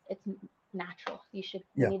it's natural. We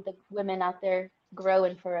Yeah. need the women out there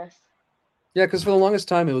growing for us. Yeah, because for the longest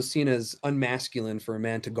time it was seen as unmasculine for a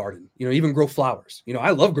man to garden, even grow flowers.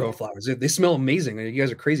 I love growing Yeah. flowers. They smell amazing. You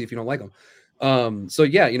guys are crazy if you don't like them. So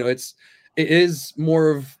yeah, it is more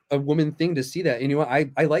of a woman thing to see that.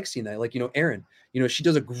 And I like seeing that. Like, Erin, she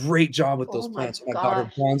does a great job with Oh those my plants. Oh my God, her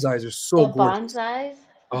gosh. bonsais are so The gorgeous. bonsais,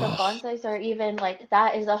 the Oh, bonsais are even like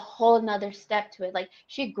that is a whole nother step to it. Like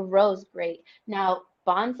she grows great. Now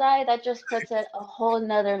bonsai, that just puts it a whole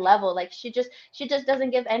nother level. Like she just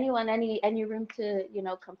doesn't give anyone any room to,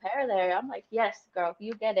 compare there. I'm like, yes, girl,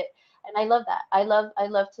 you get it. And I love that. I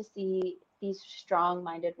love to see these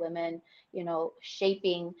strong-minded women,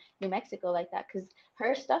 shaping New Mexico like that because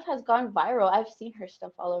her stuff has gone viral. I've seen her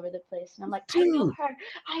stuff all over the place, and I'm like, I know dude, her.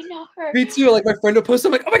 I know her. me too. Like my friend will post,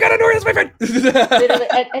 I'm like, oh my God, I know her. That's my Literally,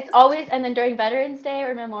 friend. it's always, and then during Veterans Day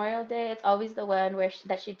or Memorial Day, it's always the one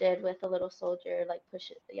that she did with the little soldier, like push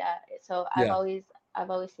it. Yeah. So I've Yeah, always, I've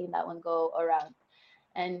always seen that one go around,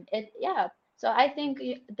 and yeah. So I think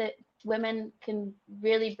that women can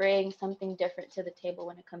really bring something different to the table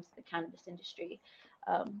when it comes to the cannabis industry,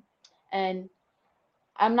 um, and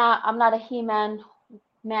I'm not a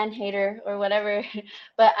man hater or whatever,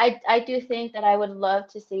 but I do think that I would love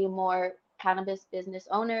to see more cannabis business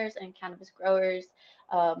owners and cannabis growers.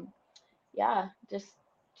 Um, yeah, just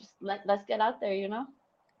let's get out there, you know?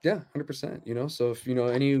 yeah, 100%. So if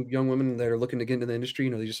any young women that are looking to get into the industry,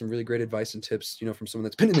 these are some really great advice and tips, from someone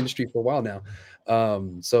that's been in the industry for a while now.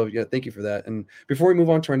 So yeah, thank you for that. And before we move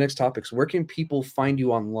on to our next topics, where can people find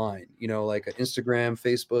you online? Like Instagram,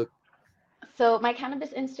 Facebook. So my cannabis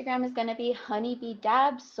Instagram is gonna be honeybee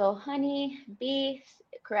dabs. So honey bee,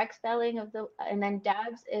 correct spelling of the, and then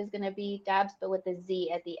dabs is gonna be dabs but with a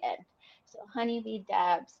Z at the end. So honeybee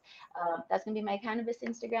dabs. That's gonna be my cannabis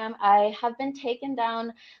Instagram. I have been taken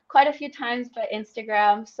down quite a few times by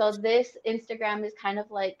Instagram. So this Instagram is kind of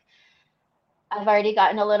like I've already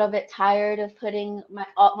gotten a little bit tired of putting my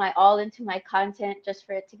all into my content just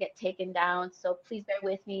for it to get taken down. So please bear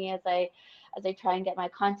with me as I try and get my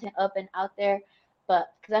content up and out there.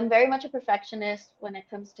 But because I'm very much a perfectionist when it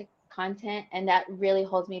comes to content, and that really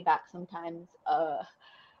holds me back sometimes.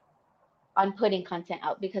 On putting content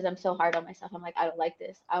out because I'm so hard on myself. I'm like, I don't like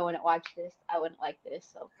this. I wouldn't watch this. I wouldn't like this.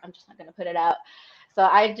 So I'm just not gonna put it out. So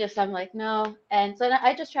I'm like, no. And so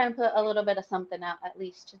I just try and put a little bit of something out at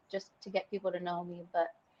least just to get people to know me. But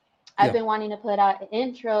I've Yeah. been wanting to put out an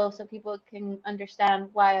intro so people can understand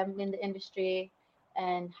why I'm in the industry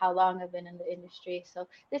and how long I've been in the industry. So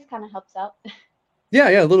this kind of helps out. Yeah,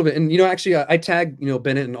 yeah, a little bit. And actually, I tag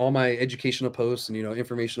Bennett in all my educational posts and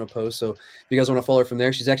informational posts. So if you guys want to follow her from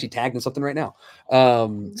there, she's actually tagged in something right now.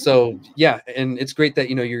 So yeah, and it's great that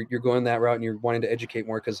you're going that route and you're wanting to educate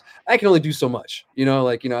more because I can only do so much.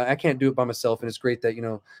 I can't do it by myself, and it's great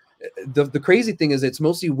that the crazy thing is it's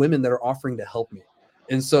mostly women that are offering to help me,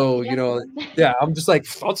 and so Yep. yeah, I'm just like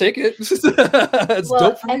I'll take it. It's Well,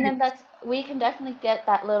 dope for and me. then we can definitely get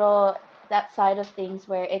that side of things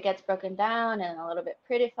where it gets broken down and a little bit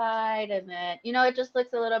prettified, and then it just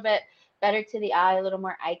looks a little bit better to the eye, a little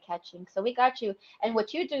more eye catching. So we got you. And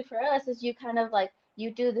what you do for us is you kind of like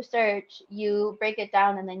you do the search, you break it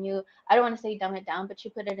down, and then I don't want to say dumb it down, but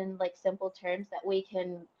you put it in like simple terms that we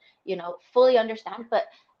can fully understand, but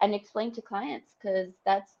and explain to clients because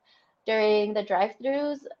that's during the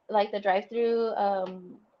drive-throughs, like the drive-through uh,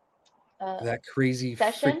 That crazy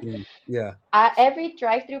session, freaking yeah. every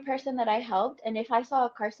drive-through person that I helped, and if I saw a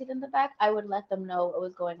car seat in the back, I would let them know what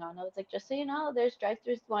was going on. I was like, just so you know, there's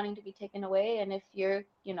drive-throughs wanting to be taken away, and if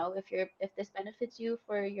this benefits you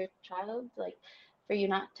for your child, like for you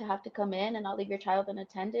not to have to come in and I'll leave your child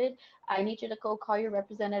unattended, I need you to go call your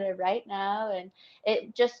representative right now. And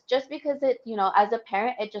it just because as a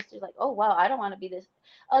parent, it just is like, oh wow, I don't want to be this.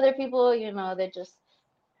 Other people, they just,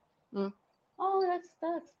 mm, oh that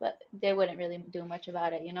sucks, but they wouldn't really do much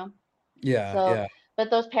about it. Yeah, So, yeah. but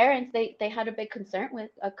those parents, they had a big concern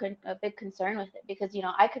with a big concern with it because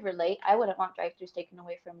I could relate. I wouldn't want drive-throughs taken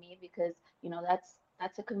away from me because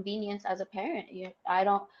that's a convenience as a parent. I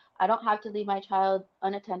don't have to leave my child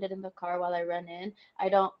unattended in the car while I run in. I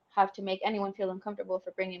don't have to make anyone feel uncomfortable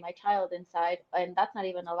for bringing my child inside, and that's not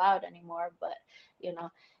even allowed anymore. But you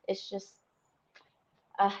know, it's just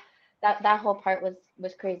uh, that whole part was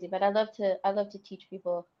crazy. But I love to teach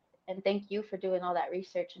people, and thank you for doing all that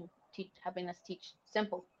research and having us teach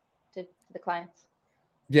simple to the clients.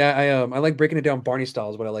 Yeah, I like breaking it down Barney style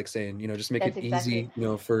is what I like saying, just make it That's exactly.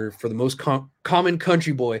 easy, for the most common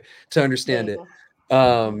country boy to There understand you it.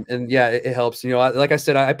 go. And yeah, it helps. Like I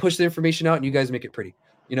said, I push the information out and you guys make it pretty.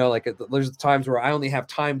 Like there's times where I only have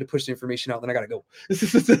time to push the information out, then I gotta go.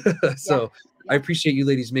 Yeah. So I Yep. appreciate you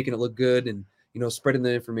ladies making it look good and spreading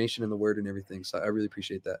the information and the word and everything. So I really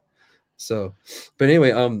appreciate that. So, but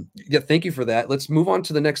anyway, yeah, thank you for that. Let's move on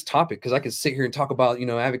to the next topic because I could sit here and talk about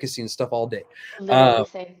advocacy and stuff all day. Literally Um,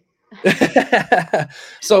 same.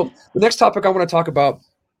 So the next topic I want to talk about,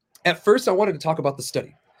 at first I wanted to talk about the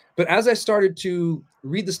study, but as I started to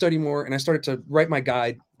read the study more and I started to write my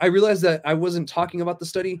guide, I realized that I wasn't talking about the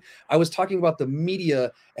study. I was talking about the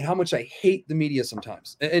media and how much I hate the media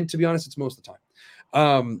sometimes. And to be honest, it's most of the time.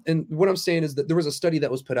 And what I'm saying is that there was a study that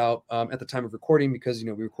was put out at the time of recording, because we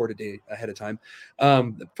record a day ahead of time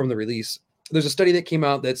from the release. There's a study that came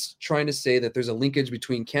out that's trying to say that there's a linkage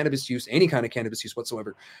between cannabis use, any kind of cannabis use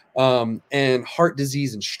whatsoever, and heart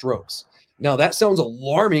disease and strokes. Now that sounds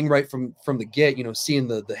alarming right from the get. Seeing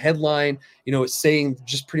the headline, it's saying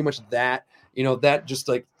just pretty much that. That just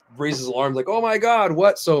like raises alarms, like, oh my god,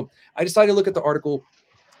 what? So I decided to look at the article,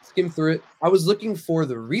 skim through it. I was looking for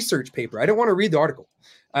the research paper. I didn't want to read the article.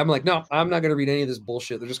 I'm like, no, I'm not going to read any of this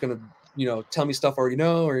bullshit. They're just going to, tell me stuff I already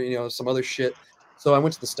know, or, some other shit. So I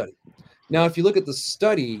went to the study. Now, if you look at the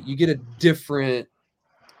study, you get a different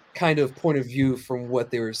kind of point of view from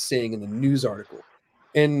what they were saying in the news article.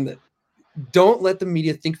 And don't let the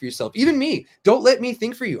media think for yourself. Even me, don't let me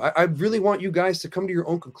think for you. I really want you guys to come to your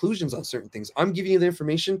own conclusions on certain things. I'm giving you the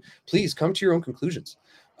information. Please come to your own conclusions.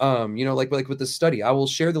 Like with this study, I will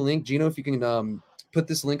share the link. Gino, if you can put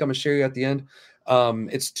this link, I'm gonna share you at the end.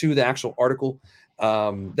 It's to the actual article.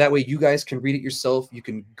 That way you guys can read it yourself. You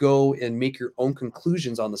can go and make your own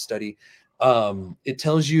conclusions on the study. It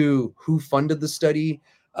tells you who funded the study.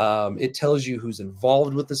 It tells you who's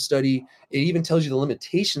involved with the study. It even tells you the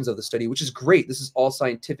limitations of the study, which is great. This is all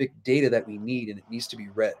scientific data that we need, and it needs to be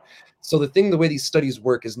read. So the way these studies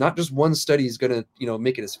work is not just one study is going to,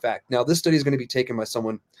 make it as fact. Now, this study is going to be taken by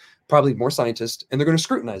someone, probably more scientists, and they're going to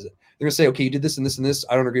scrutinize it. They're going to say, okay, you did this and this and this.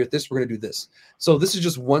 I don't agree with this. We're going to do this. So this is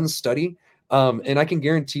just one study. And I can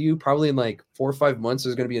guarantee you probably in like 4 or 5 months,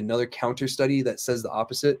 there's going to be another counter study that says the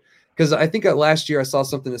opposite. Because I think last year I saw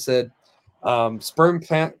something that said, sperm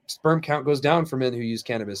count goes down for men who use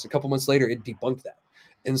cannabis. A couple months later, it debunked that.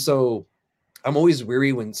 And so I'm always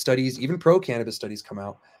weary when studies, even pro cannabis studies, come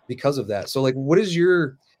out because of that. So like, what is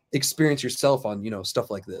your experience yourself on, stuff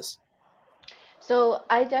like this? So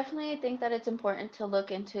I definitely think that it's important to look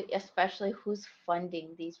into, especially who's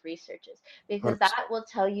funding these researches, because 100%. that will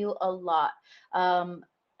tell you a lot. Um,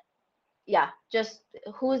 yeah, just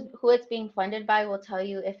who it's being funded by will tell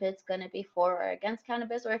you if it's going to be for or against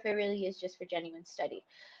cannabis, or if it really is just for genuine study.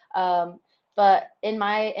 Um, but in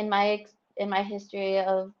my history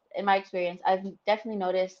of in my experience, I've definitely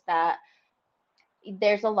noticed that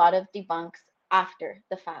there's a lot of debunks after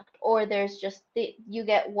the fact, or there's just you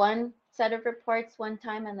get one set of reports one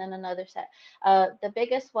time and then another set. The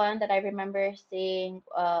biggest one that I remember seeing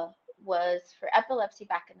was for epilepsy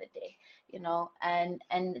back in the day,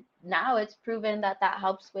 and now it's proven that that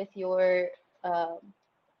helps with your um,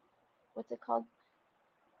 what's it called,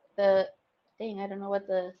 the thing, I don't know what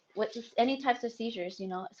any types of seizures,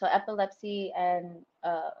 so epilepsy and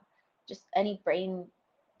just any brain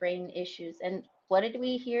issues. And what did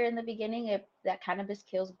we hear in the beginning? That cannabis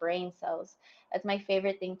kills brain cells. That's my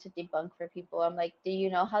favorite thing to debunk for people. I'm like, do you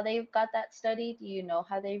know how they got that study? Do you know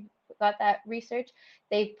how they got that research?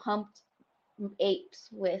 They pumped apes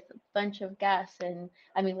with a bunch of gas, and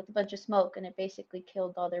I mean with a bunch of smoke, and it basically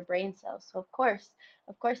killed all their brain cells. So of course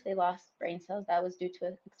they lost brain cells. That was due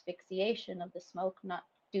to asphyxiation of the smoke, not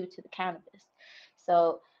due to the cannabis.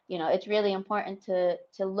 So it's really important to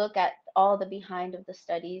look at all the behind of the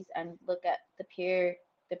studies and look at the peer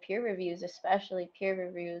reviews. Especially peer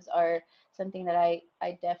reviews are something that I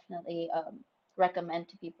definitely recommend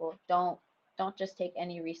to people. Don't just take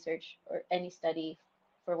any research or any study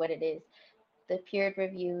for what it is. The peer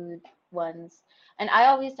reviewed ones. And I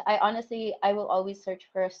honestly, I will always search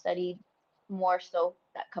for a study more so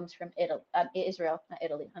that comes from Italy, Israel, not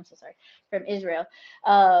Italy. I'm so sorry, from Israel,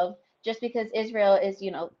 just because Israel is,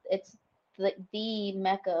 it's the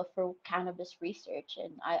mecca for cannabis research,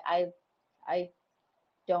 and I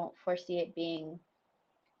don't foresee it being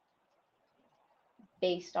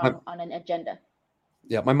based on an agenda.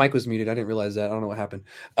 Yeah, my mic was muted. I didn't realize that. I don't know what happened.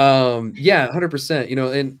 Yeah,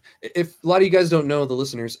 100%. And if a lot of you guys don't know, the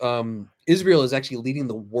listeners, Israel is actually leading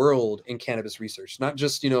the world in cannabis research, not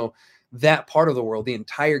just, that part of the world, the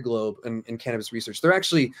entire globe in cannabis research. They're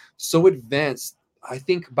actually so advanced. I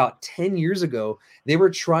think about 10 years ago, they were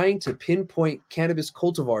trying to pinpoint cannabis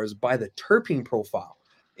cultivars by the terpene profile.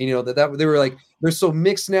 That they were like, they're so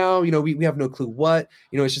mixed now, we have no clue what,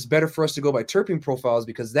 it's just better for us to go by terpene profiles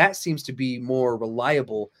because that seems to be more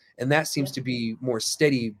reliable and that seems Yeah. to be more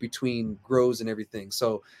steady between grows and everything.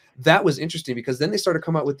 So that was interesting because then they started to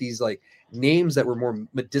come out with these like names that were more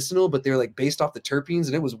medicinal, but they're like based off the terpenes,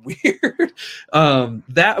 and it was weird.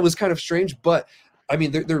 That was kind of strange, but I mean,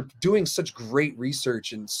 they're doing such great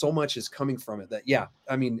research, and so much is coming from it that, yeah,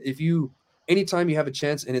 I mean, if you anytime you have a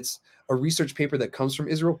chance and it's a research paper that comes from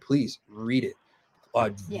Israel, please read it.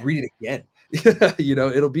 Yeah. Read it again.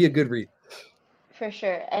 It'll be a good read. For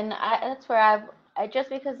sure, and that's where I just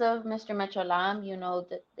because of Mr. Mecholam,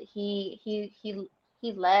 that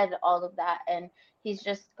he led all of that, and he's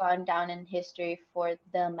just gone down in history for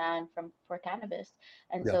the man for cannabis,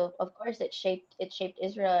 and Yeah. so of course it shaped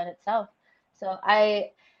Israel in itself. So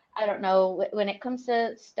I don't know, when it comes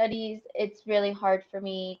to studies, it's really hard for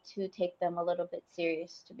me to take them a little bit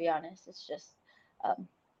serious, to be honest. It's just um,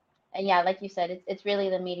 and yeah, like you said, it's really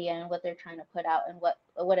the media and what they're trying to put out and what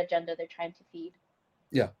agenda they're trying to feed.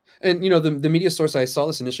 Yeah, and the media source I saw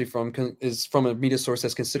this initially from is from a media source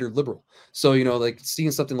that's considered liberal. So like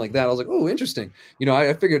seeing something like that, I was like, oh, interesting.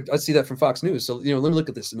 I figured I'd see that from Fox News. So let me look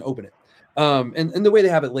at this and open it. And the way they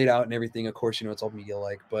have it laid out and everything, of course, it's all media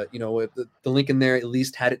like. But the link in there at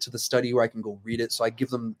least had it to the study where I can go read it. So I give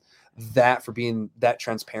them that for being that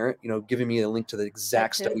transparent. Giving me a link to the That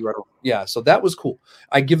exact too. study. Right. Yeah. So that was cool.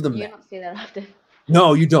 I give them You that. don't see that often.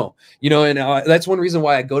 No, you don't. And that's one reason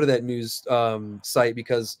why I go to that news site,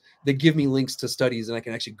 because they give me links to studies and I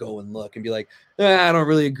can actually go and look and be like, I don't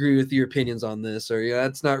really agree with your opinions on this, or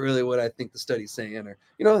that's not really what I think the study's saying, or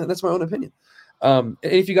that's my own opinion. And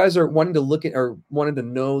if you guys are wanting to look at or wanted to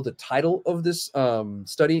know the title of this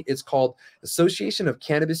study, it's called Association of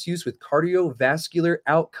Cannabis Use with Cardiovascular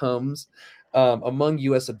Outcomes Among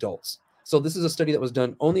U.S. Adults. So this is a study that was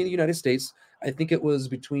done only in the United States. I think it was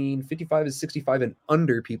between 55 and 65 and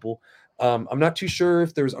under people. I'm not too sure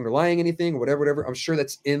if there was underlying anything or whatever. I'm sure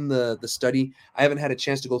that's in the study. I haven't had a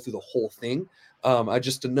chance to go through the whole thing. I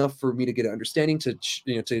just enough for me to get an understanding to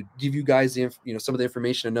to give you guys the some of the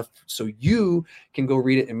information enough so you can go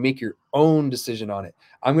read it and make your own decision on it.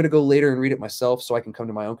 I'm going to go later and read it myself so I can come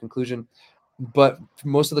to my own conclusion. But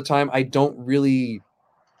most of the time, I don't really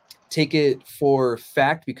take it for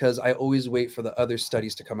fact because I always wait for the other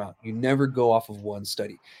studies to come out. You never go off of one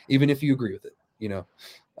study, even if you agree with it.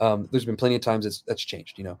 There's been plenty of times that's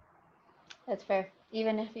changed. That's fair.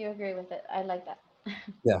 Even if you agree with it, I like that.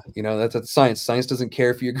 Yeah, that's science. Science doesn't care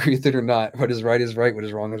if you agree with it or not. What is right is right. What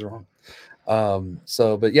is wrong is wrong.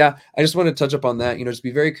 But yeah, I just want to touch up on that. Just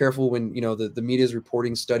be very careful when the media is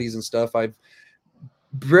reporting studies and stuff. I've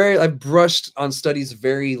brushed on studies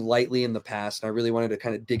very lightly in the past, and I really wanted to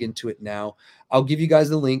kind of dig into it now. I'll give you guys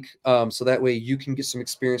the link so that way you can get some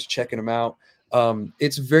experience checking them out.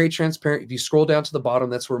 It's very transparent. If you scroll down to the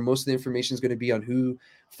bottom, that's where most of the information is going to be on who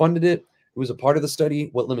funded it, who was a part of the study,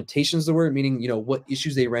 what limitations there were, meaning what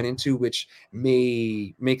issues they ran into, which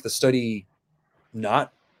may make the study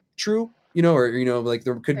not true, or like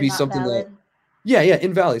there could Or be not something that valid.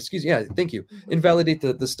 invalid. Excuse me. Yeah, thank you. Hmm. Invalidate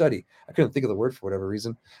the study. I couldn't think of the word for whatever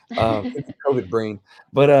reason. It's a COVID brain,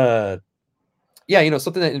 but yeah,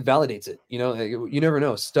 something that invalidates it. You never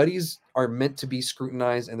know. Studies are meant to be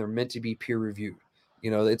scrutinized and they're meant to be peer reviewed.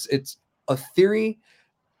 It's a theory.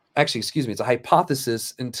 Actually, excuse me, it's a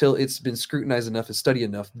hypothesis until it's been scrutinized enough and studied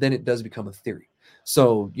enough, then it does become a theory.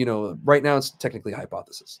 So, right now it's technically a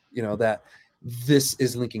hypothesis, that this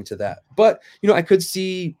is linking to that. But, I could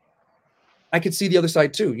see the other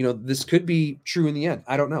side too. This could be true in the end.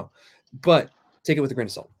 I don't know. But take it with a grain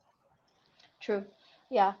of salt. True.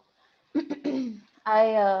 Yeah.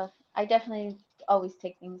 I definitely always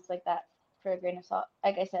take things like that for a grain of salt.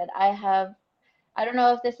 Like I said, I don't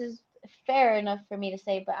know if this is fair enough for me to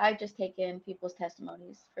say, but I've just taken people's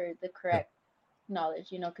testimonies for the Yeah. correct knowledge,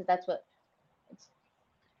 because it's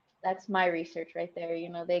that's my research right there.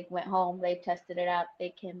 They went home, they tested it out, they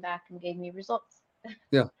came back and gave me results.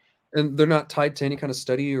 Yeah. And they're not tied to any kind of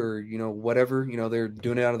study or, whatever, they're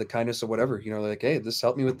doing it out of the kindness of whatever, like, hey, this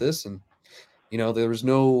helped me with this. And, there was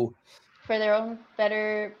no For their own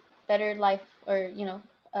better life, or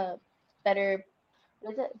better,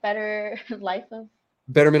 what is it, better life of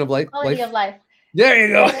betterment of quality of life. life, There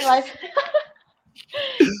you go. better life.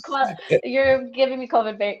 You're giving me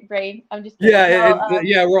COVID brain. I'm just kidding. Yeah, No,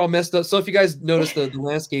 yeah, we're all messed up. So if you guys notice the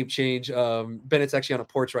landscape change, Bennett's actually on a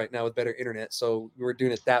porch right now with better internet. So we're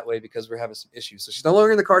doing it that way because we're having some issues. So she's no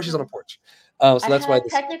longer in the car; she's on a porch. I So that's why had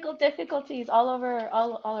this. technical difficulties all over,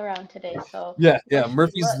 all around today. So Yeah, wish me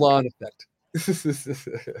Murphy's luck. law in effect.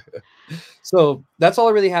 So that's all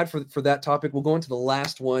I really had for that topic. We'll go into the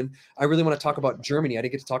last one. I really want to talk about Germany. I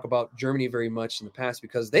didn't get to talk about Germany very much in the past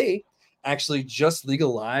because they actually just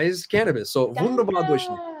legalized cannabis. So wunderbar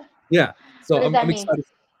Deutschland. Gaga. Yeah. So What does I'm that mean? excited.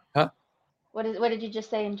 Huh? What did you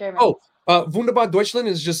just say in German? Oh, wunderbar Deutschland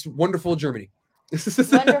is just wonderful Germany.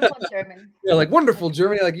 Wonderful German. Yeah, like wonderful Okay.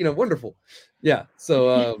 Germany, like wonderful. Yeah.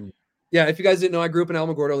 So Yeah, if you guys didn't know, I grew up in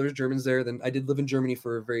Alamogordo. There's Germans there. Then I did live in Germany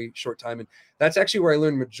for a very short time, and that's actually where I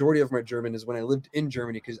learned majority of my German is when I lived in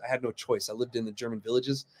Germany because I had no choice. I lived in the German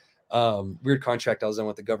villages. Weird contract I was in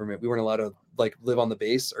with the government. We weren't allowed to like live on the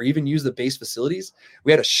base or even use the base facilities.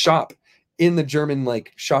 We had a shop in the German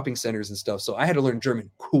like shopping centers and stuff, so I had to learn German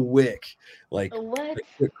quick, like What?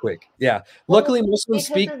 quick. Yeah, luckily Well, most of them because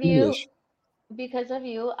speak of you, English. because of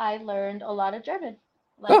you, I learned a lot of German.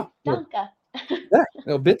 Like, Oh, well, danke. yeah,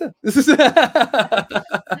 no, bitte.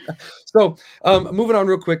 So, moving on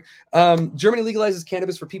real quick. Germany legalizes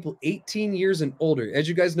cannabis for people 18 years and older. As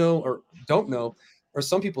you guys know, or don't know, or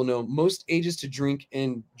some people know, most ages to drink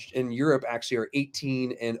in Europe actually are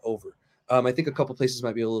 18 and over. I think a couple places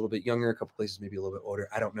might be a little bit younger, a couple places maybe a little bit older.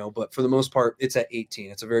 I don't know, but for the most part, it's at 18.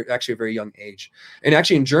 It's actually a very young age. And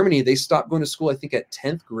actually, in Germany, they stopped going to school. I think at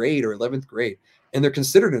 10th grade or 11th grade, and they're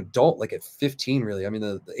considered an adult like at 15. Really, I mean,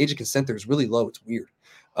 the age of consent there is really low. It's weird.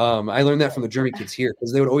 I learned that from the German kids here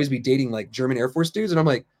because they would always be dating like German Air Force dudes, and I'm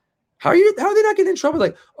like, how are they not getting in trouble?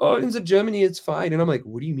 Like, oh, in Germany, it's fine. And I'm like,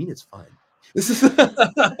 what do you mean it's fine? This is I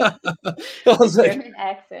The was like, German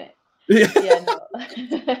accent. yeah, Yeah, no.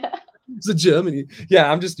 it's a Germany.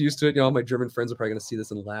 Yeah, I'm just used to it. You know, all my German friends are probably gonna see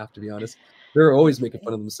this and laugh, to be honest. They're always That's making fun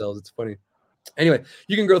funny. of themselves. It's funny. Anyway,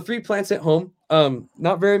 you can grow 3 plants at home.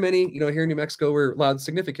 Not very many. You know, here in New Mexico, we're allowed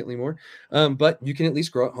significantly more. But you can at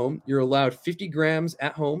least grow at home. You're allowed 50 grams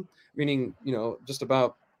at home, meaning just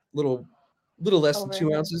about little, little less than Over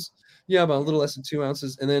 2 ounces. Yeah, about a yeah. little less than 2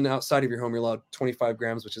 ounces. And then outside of your home, you're allowed 25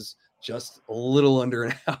 grams, which is just a little under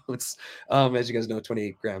an ounce. As you guys know,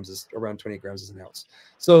 28 grams is around 28 grams is an ounce.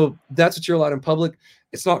 So that's what you're allowed in public.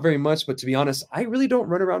 It's not very much, but to be honest, I really don't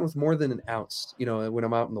run around with more than an ounce, when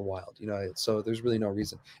I'm out in the wild, so there's really no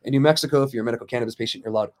reason. In New Mexico, if you're a medical cannabis patient,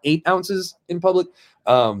 you're allowed 8 ounces in public,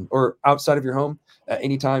 or outside of your home at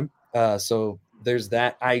any time. So there's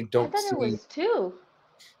that. I I don't thought it see was two.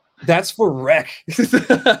 that's for rec.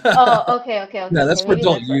 Oh, okay, okay, okay, Yeah, okay. that's for Maybe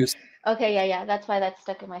adult that's what. use. Okay, yeah, yeah. That's why that's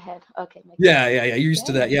stuck in my head. Okay, makes sense. Yeah. You're used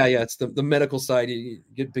to that. Dang. Yeah. It's the medical side. You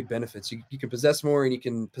get big benefits. You can possess more and you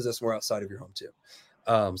can possess more outside of your home too.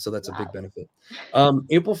 So that's a big Wow. benefit.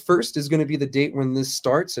 April 1st is going to be the date when this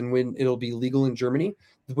starts and when it'll be legal in Germany,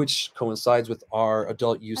 which coincides with our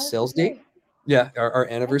adult I use was gonna sales date. say Yeah, our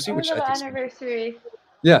it's anniversary, our which I little think, anniversary.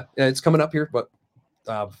 yeah, it's coming up here, but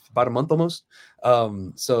about a month almost.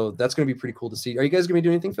 So that's going to be pretty cool to see. Are you guys going to be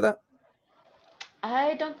doing anything for that?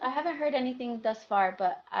 I haven't heard anything thus far,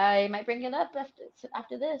 but I might bring it up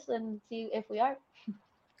after this and see if we are.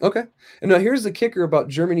 Okay. And now here's the kicker about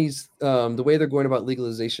Germany's the way they're going about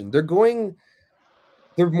legalization. They're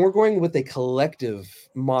more going with a collective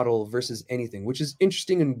model versus anything, which is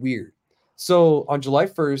interesting and weird. So on July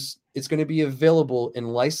 1st, it's going to be available in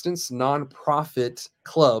licensed nonprofit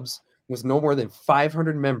clubs with no more than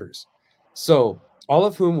 500 members. So all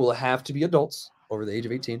of whom will have to be adults over the age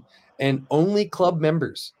of 18, and only club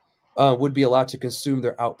members would be allowed to consume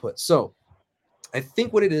their output. So I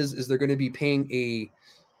think what it is they're going to be paying a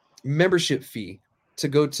membership fee to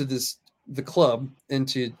go to the club and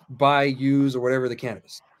to buy, use, or whatever the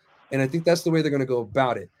cannabis. And I think that's the way they're going to go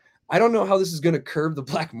about it. I don't know how this is going to curb the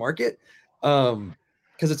black market,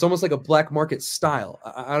 because it's almost like a black market style.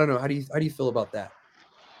 I don't know. How do you feel about that?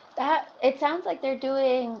 That it sounds like they're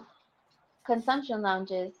doing consumption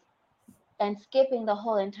lounges and skipping the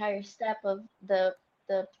whole entire step of the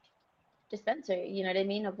dispensary. You know what I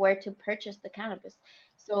mean? Of where to purchase the cannabis.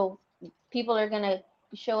 So people are gonna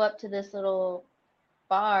show up to this little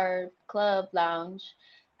bar, club, lounge,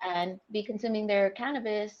 and be consuming their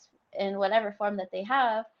cannabis in whatever form that they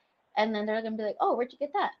have, and then they're gonna be like, "Oh, where'd you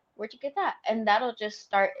get that? Where'd you get that?" And that'll just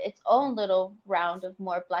start its own little round of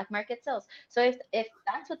more black market sales. So if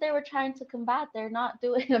that's what they were trying to combat, they're not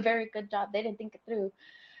doing a very good job. They didn't think it through.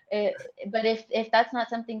 But if that's not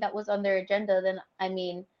something that was on their agenda, then I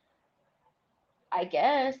mean, I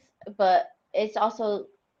guess. But it's also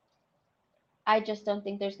I just don't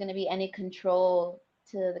think there's going to be any control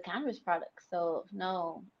to the cannabis products. So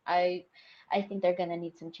no, I think they're going to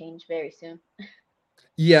need some change very soon.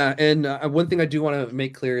 Yeah, and one thing I do want to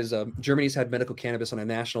make clear is Germany's had medical cannabis on a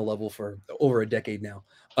national level for over a decade now.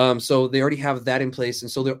 So they already have that in place,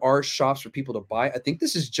 and so there are shops for people to buy. I think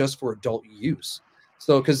this is just for adult use.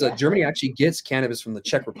 So because Yeah, Germany so actually gets cannabis from the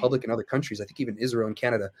Czech Republic and other countries, I think even Israel and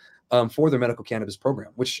Canada, for their medical cannabis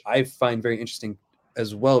program, which I find very interesting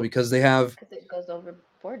as well because they have, because it goes over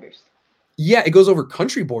borders. yeah, it goes over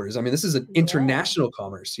country borders. I mean, this is an Yeah. international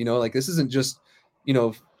commerce, like this isn't just, you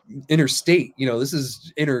know, interstate, this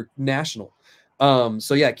is international.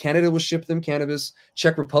 So yeah, Canada will ship them cannabis.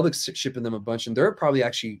 Czech Republic's shipping them a bunch, and they're probably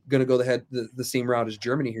actually going to go the same route as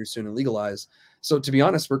Germany here soon and legalize. So to be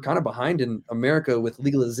honest, we're kind of behind in America with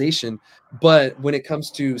legalization, but when it comes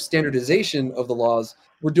to standardization of the laws,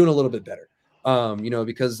 we're doing a little bit better.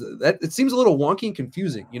 Because that it seems a little wonky and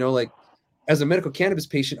confusing. Like as a medical cannabis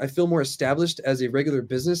patient, I feel more established as a regular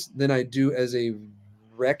business than I do as a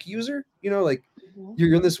rec user. Like Hmm.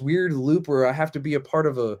 you're in this weird loop where I have to be a part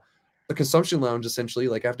of a consumption lounge essentially.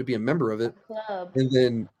 Like I have to be a member of A it, club. and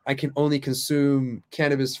then I can only consume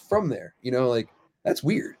cannabis from there. Like that's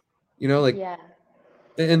weird. Like Yeah.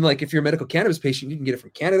 and like if you're a medical cannabis patient, you can get it from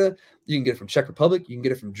Canada, you can get it from Czech Republic, you can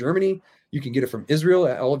get it from Germany, you can get it from Israel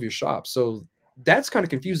at all of your shops. So that's kind of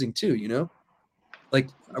confusing too. Like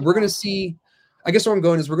we're Yeah. gonna see, I guess where I'm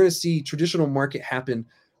going is we're gonna see traditional market happen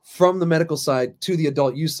from the medical side to the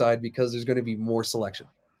adult use side because there's going to be more selection.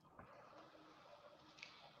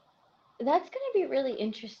 That's going to be really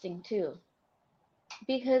interesting too,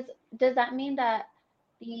 because does that mean that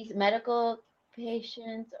these medical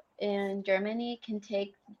patients in Germany can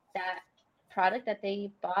take that product that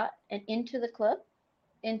they bought and into the club,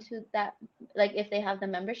 into that, like if they have the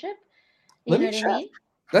membership? You Let know me what I check. mean?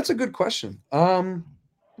 That's a good question.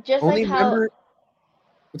 Just like Only how member.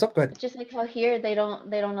 What's up? Go ahead. just like how here they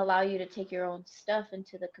don't allow you to take your own stuff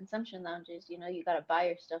into the consumption lounges. You got to buy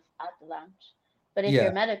your stuff at the lounge. But if you're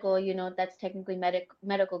Yeah, medical, that's technically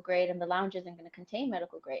medical grade, and the lounge isn't going to contain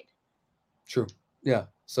medical grade. true. Yeah.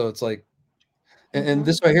 So it's like, and Hmm.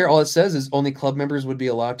 this right here, all it says is only club members would be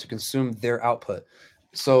allowed to consume their output.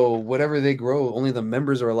 So whatever they grow, only the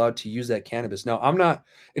members are allowed to use that cannabis. Now, I'm not.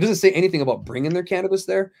 It doesn't say anything about bringing their cannabis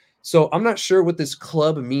there. So I'm not sure what this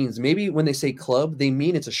club means. Maybe when they say club, they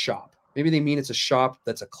mean it's a shop. Maybe they mean it's a shop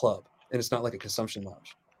that's a club and it's not like a consumption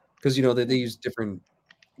lounge. Because they use different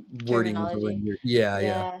wording will go in Terminology. here. Yeah,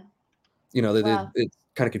 yeah. Yeah. Wow. It's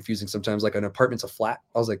kind of confusing sometimes. Like an apartment's a flat.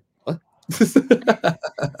 I was like, what?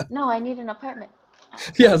 No, I need an apartment.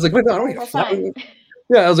 Yeah, I was like, wait, no, I don't need Flats a are flat. fine.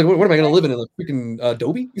 Yeah, I was like, what am I going to Flats live in a freaking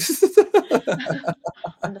Adobe?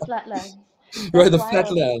 on the flatlands. Right, That's the wild.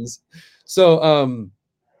 flatlands. So,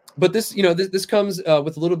 but this comes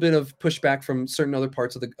with a little bit of pushback from certain other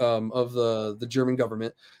parts of the German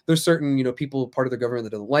government. There's certain people part of the government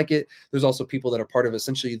that don't like it. There's also people that are part of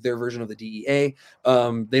essentially their version of the DEA.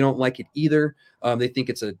 They don't like it either. They think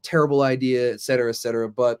it's a terrible idea, et cetera, et cetera.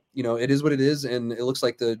 But it is what it is, and it looks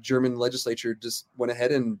like the German legislature just went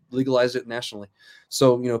ahead and legalized it nationally.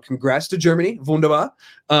 So congrats to Germany, wunderbar.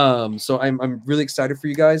 So I'm really excited for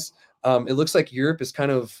you guys. It looks like Europe is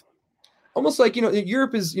kind of almost like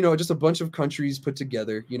Europe is just a bunch of countries put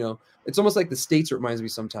together. It's almost like the states. It reminds me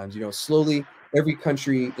sometimes. Slowly every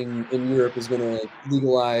country in Europe is going to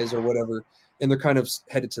legalize or whatever, and they're kind of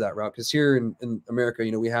headed to that route. Because here in America,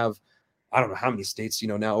 we have I don't know how many states,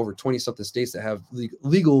 now over 20 something states that have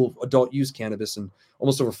legal adult use cannabis, and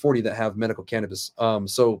almost over 40 that have medical cannabis.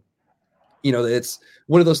 So it's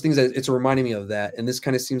one of those things that it's reminding me of that, and this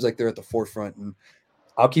kind of seems like they're at the forefront. And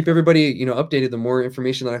I'll keep everybody, updated the more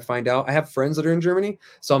information that I find out. I have friends that are in Germany,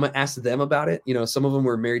 so I'm gonna ask them about it. Some of them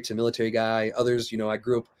were married to a military guy. Others, I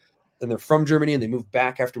grew up and they're from Germany and they moved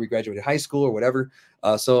back after we graduated high school or whatever.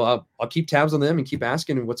 So I'll keep tabs on them and keep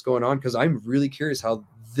asking what's going on because I'm really curious how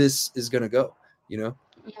this is gonna go. You know?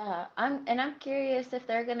 Yeah, I'm curious if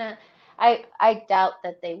they're gonna. I doubt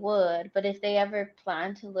that they would, but if they ever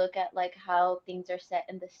plan to look at like how things are set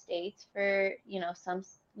in the states for, some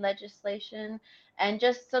legislation, and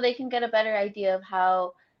just so they can get a better idea of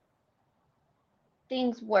how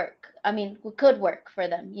things work. I mean, could work for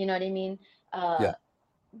them, you know what I mean? Uh, Yeah.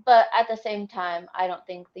 but at the same time, I don't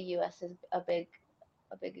think the US is a big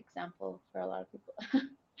example for a lot of people because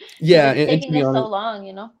Yeah, it's and to taking be us so honest,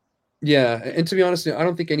 long. yeah, and to be honest, I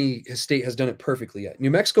don't think any state has done it perfectly yet. New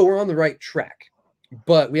Mexico, we're on the right track,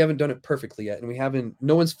 but we haven't done it perfectly yet, and we haven't.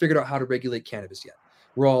 No one's figured out how to regulate cannabis yet.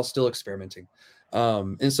 We're all still experimenting,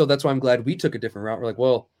 and so that's why I'm glad we took a different route. We're like,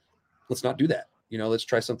 well, let's not do that. Let's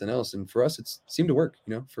try something else. And for us, it's seemed to work.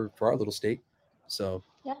 For our little state. So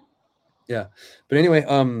Yeah. yeah. But anyway,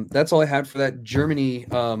 that's all I had for that Germany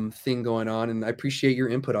thing going on, and I appreciate your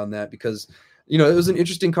input on that because it was an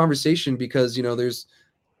interesting conversation because there's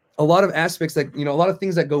a lot of aspects that a lot of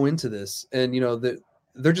things that go into this, and that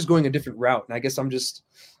they're just going a different route, and I guess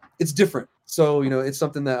it's different. So it's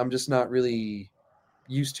something that I'm just not really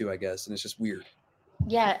used to, I guess, and it's just weird.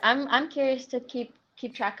 Yeah, I'm curious to keep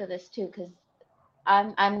track of this too, because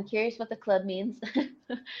I'm curious what the club means,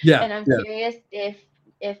 Yeah, and I'm yeah, curious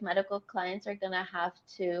if medical clients are gonna have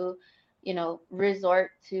to,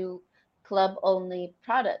 resort to club only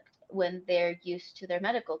product when they're used to their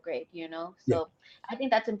medical grade. yeah, So I think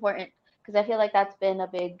that's important because I feel like that's been a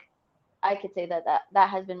big, I could say that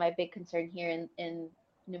has been my big concern here in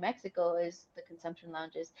New Mexico is the consumption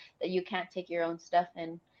lounges, that you can't take your own stuff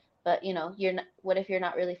in, but you're not, what if you're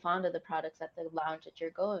not really fond of the products at the lounge that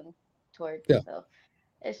you're going towards? Yeah. So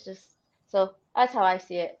it's just, so that's how I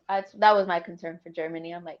see it. That was my concern for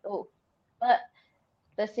Germany. I'm like, oh, but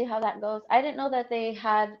let's see how that goes. I didn't know that they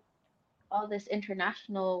had all this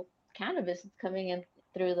international cannabis coming in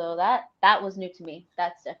through though. That was new to me.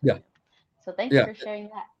 That's definitely Yeah. new. So thank you Yeah. for sharing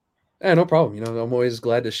that. Yeah, no problem. I'm always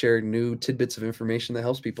glad to share new tidbits of information that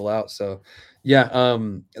helps people out. So, yeah,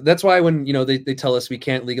 that's why when they tell us we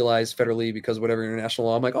can't legalize federally because of whatever international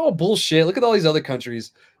law, I'm like, oh bullshit! Look at all these other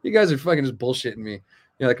countries. You guys are fucking just bullshitting me.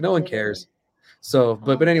 Like no one Literally. cares. So,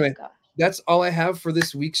 but Oh but my anyway, gosh. that's all I have for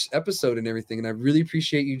this week's episode and everything. And I really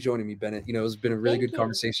appreciate you joining me, Bennett. It's been a really Thank good you.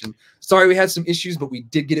 conversation. Sorry we had some issues, but we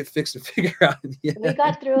did get it fixed and figure out in the We end.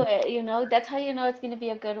 got through it. That's how you know it's going to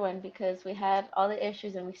be a good one because we had all the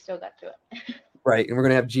issues and we still got through it. Right. And we're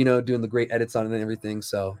gonna have Gino doing the great edits on it and everything.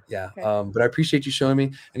 So yeah. Perfect. But I appreciate you showing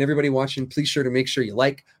me and everybody watching. Please sure to make sure you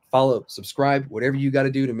like, follow, subscribe, whatever you got to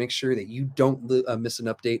do to make sure that you don't miss an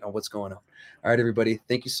update on what's going on. All right, everybody.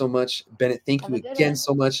 Thank you so much, Bennett. Thank Have you a good again one.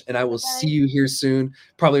 so much, and I will see Bye you here soon,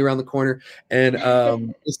 probably around the corner. And bye.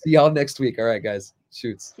 we'll see y'all next week. All right, guys.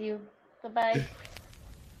 Shoots. See you. Bye bye.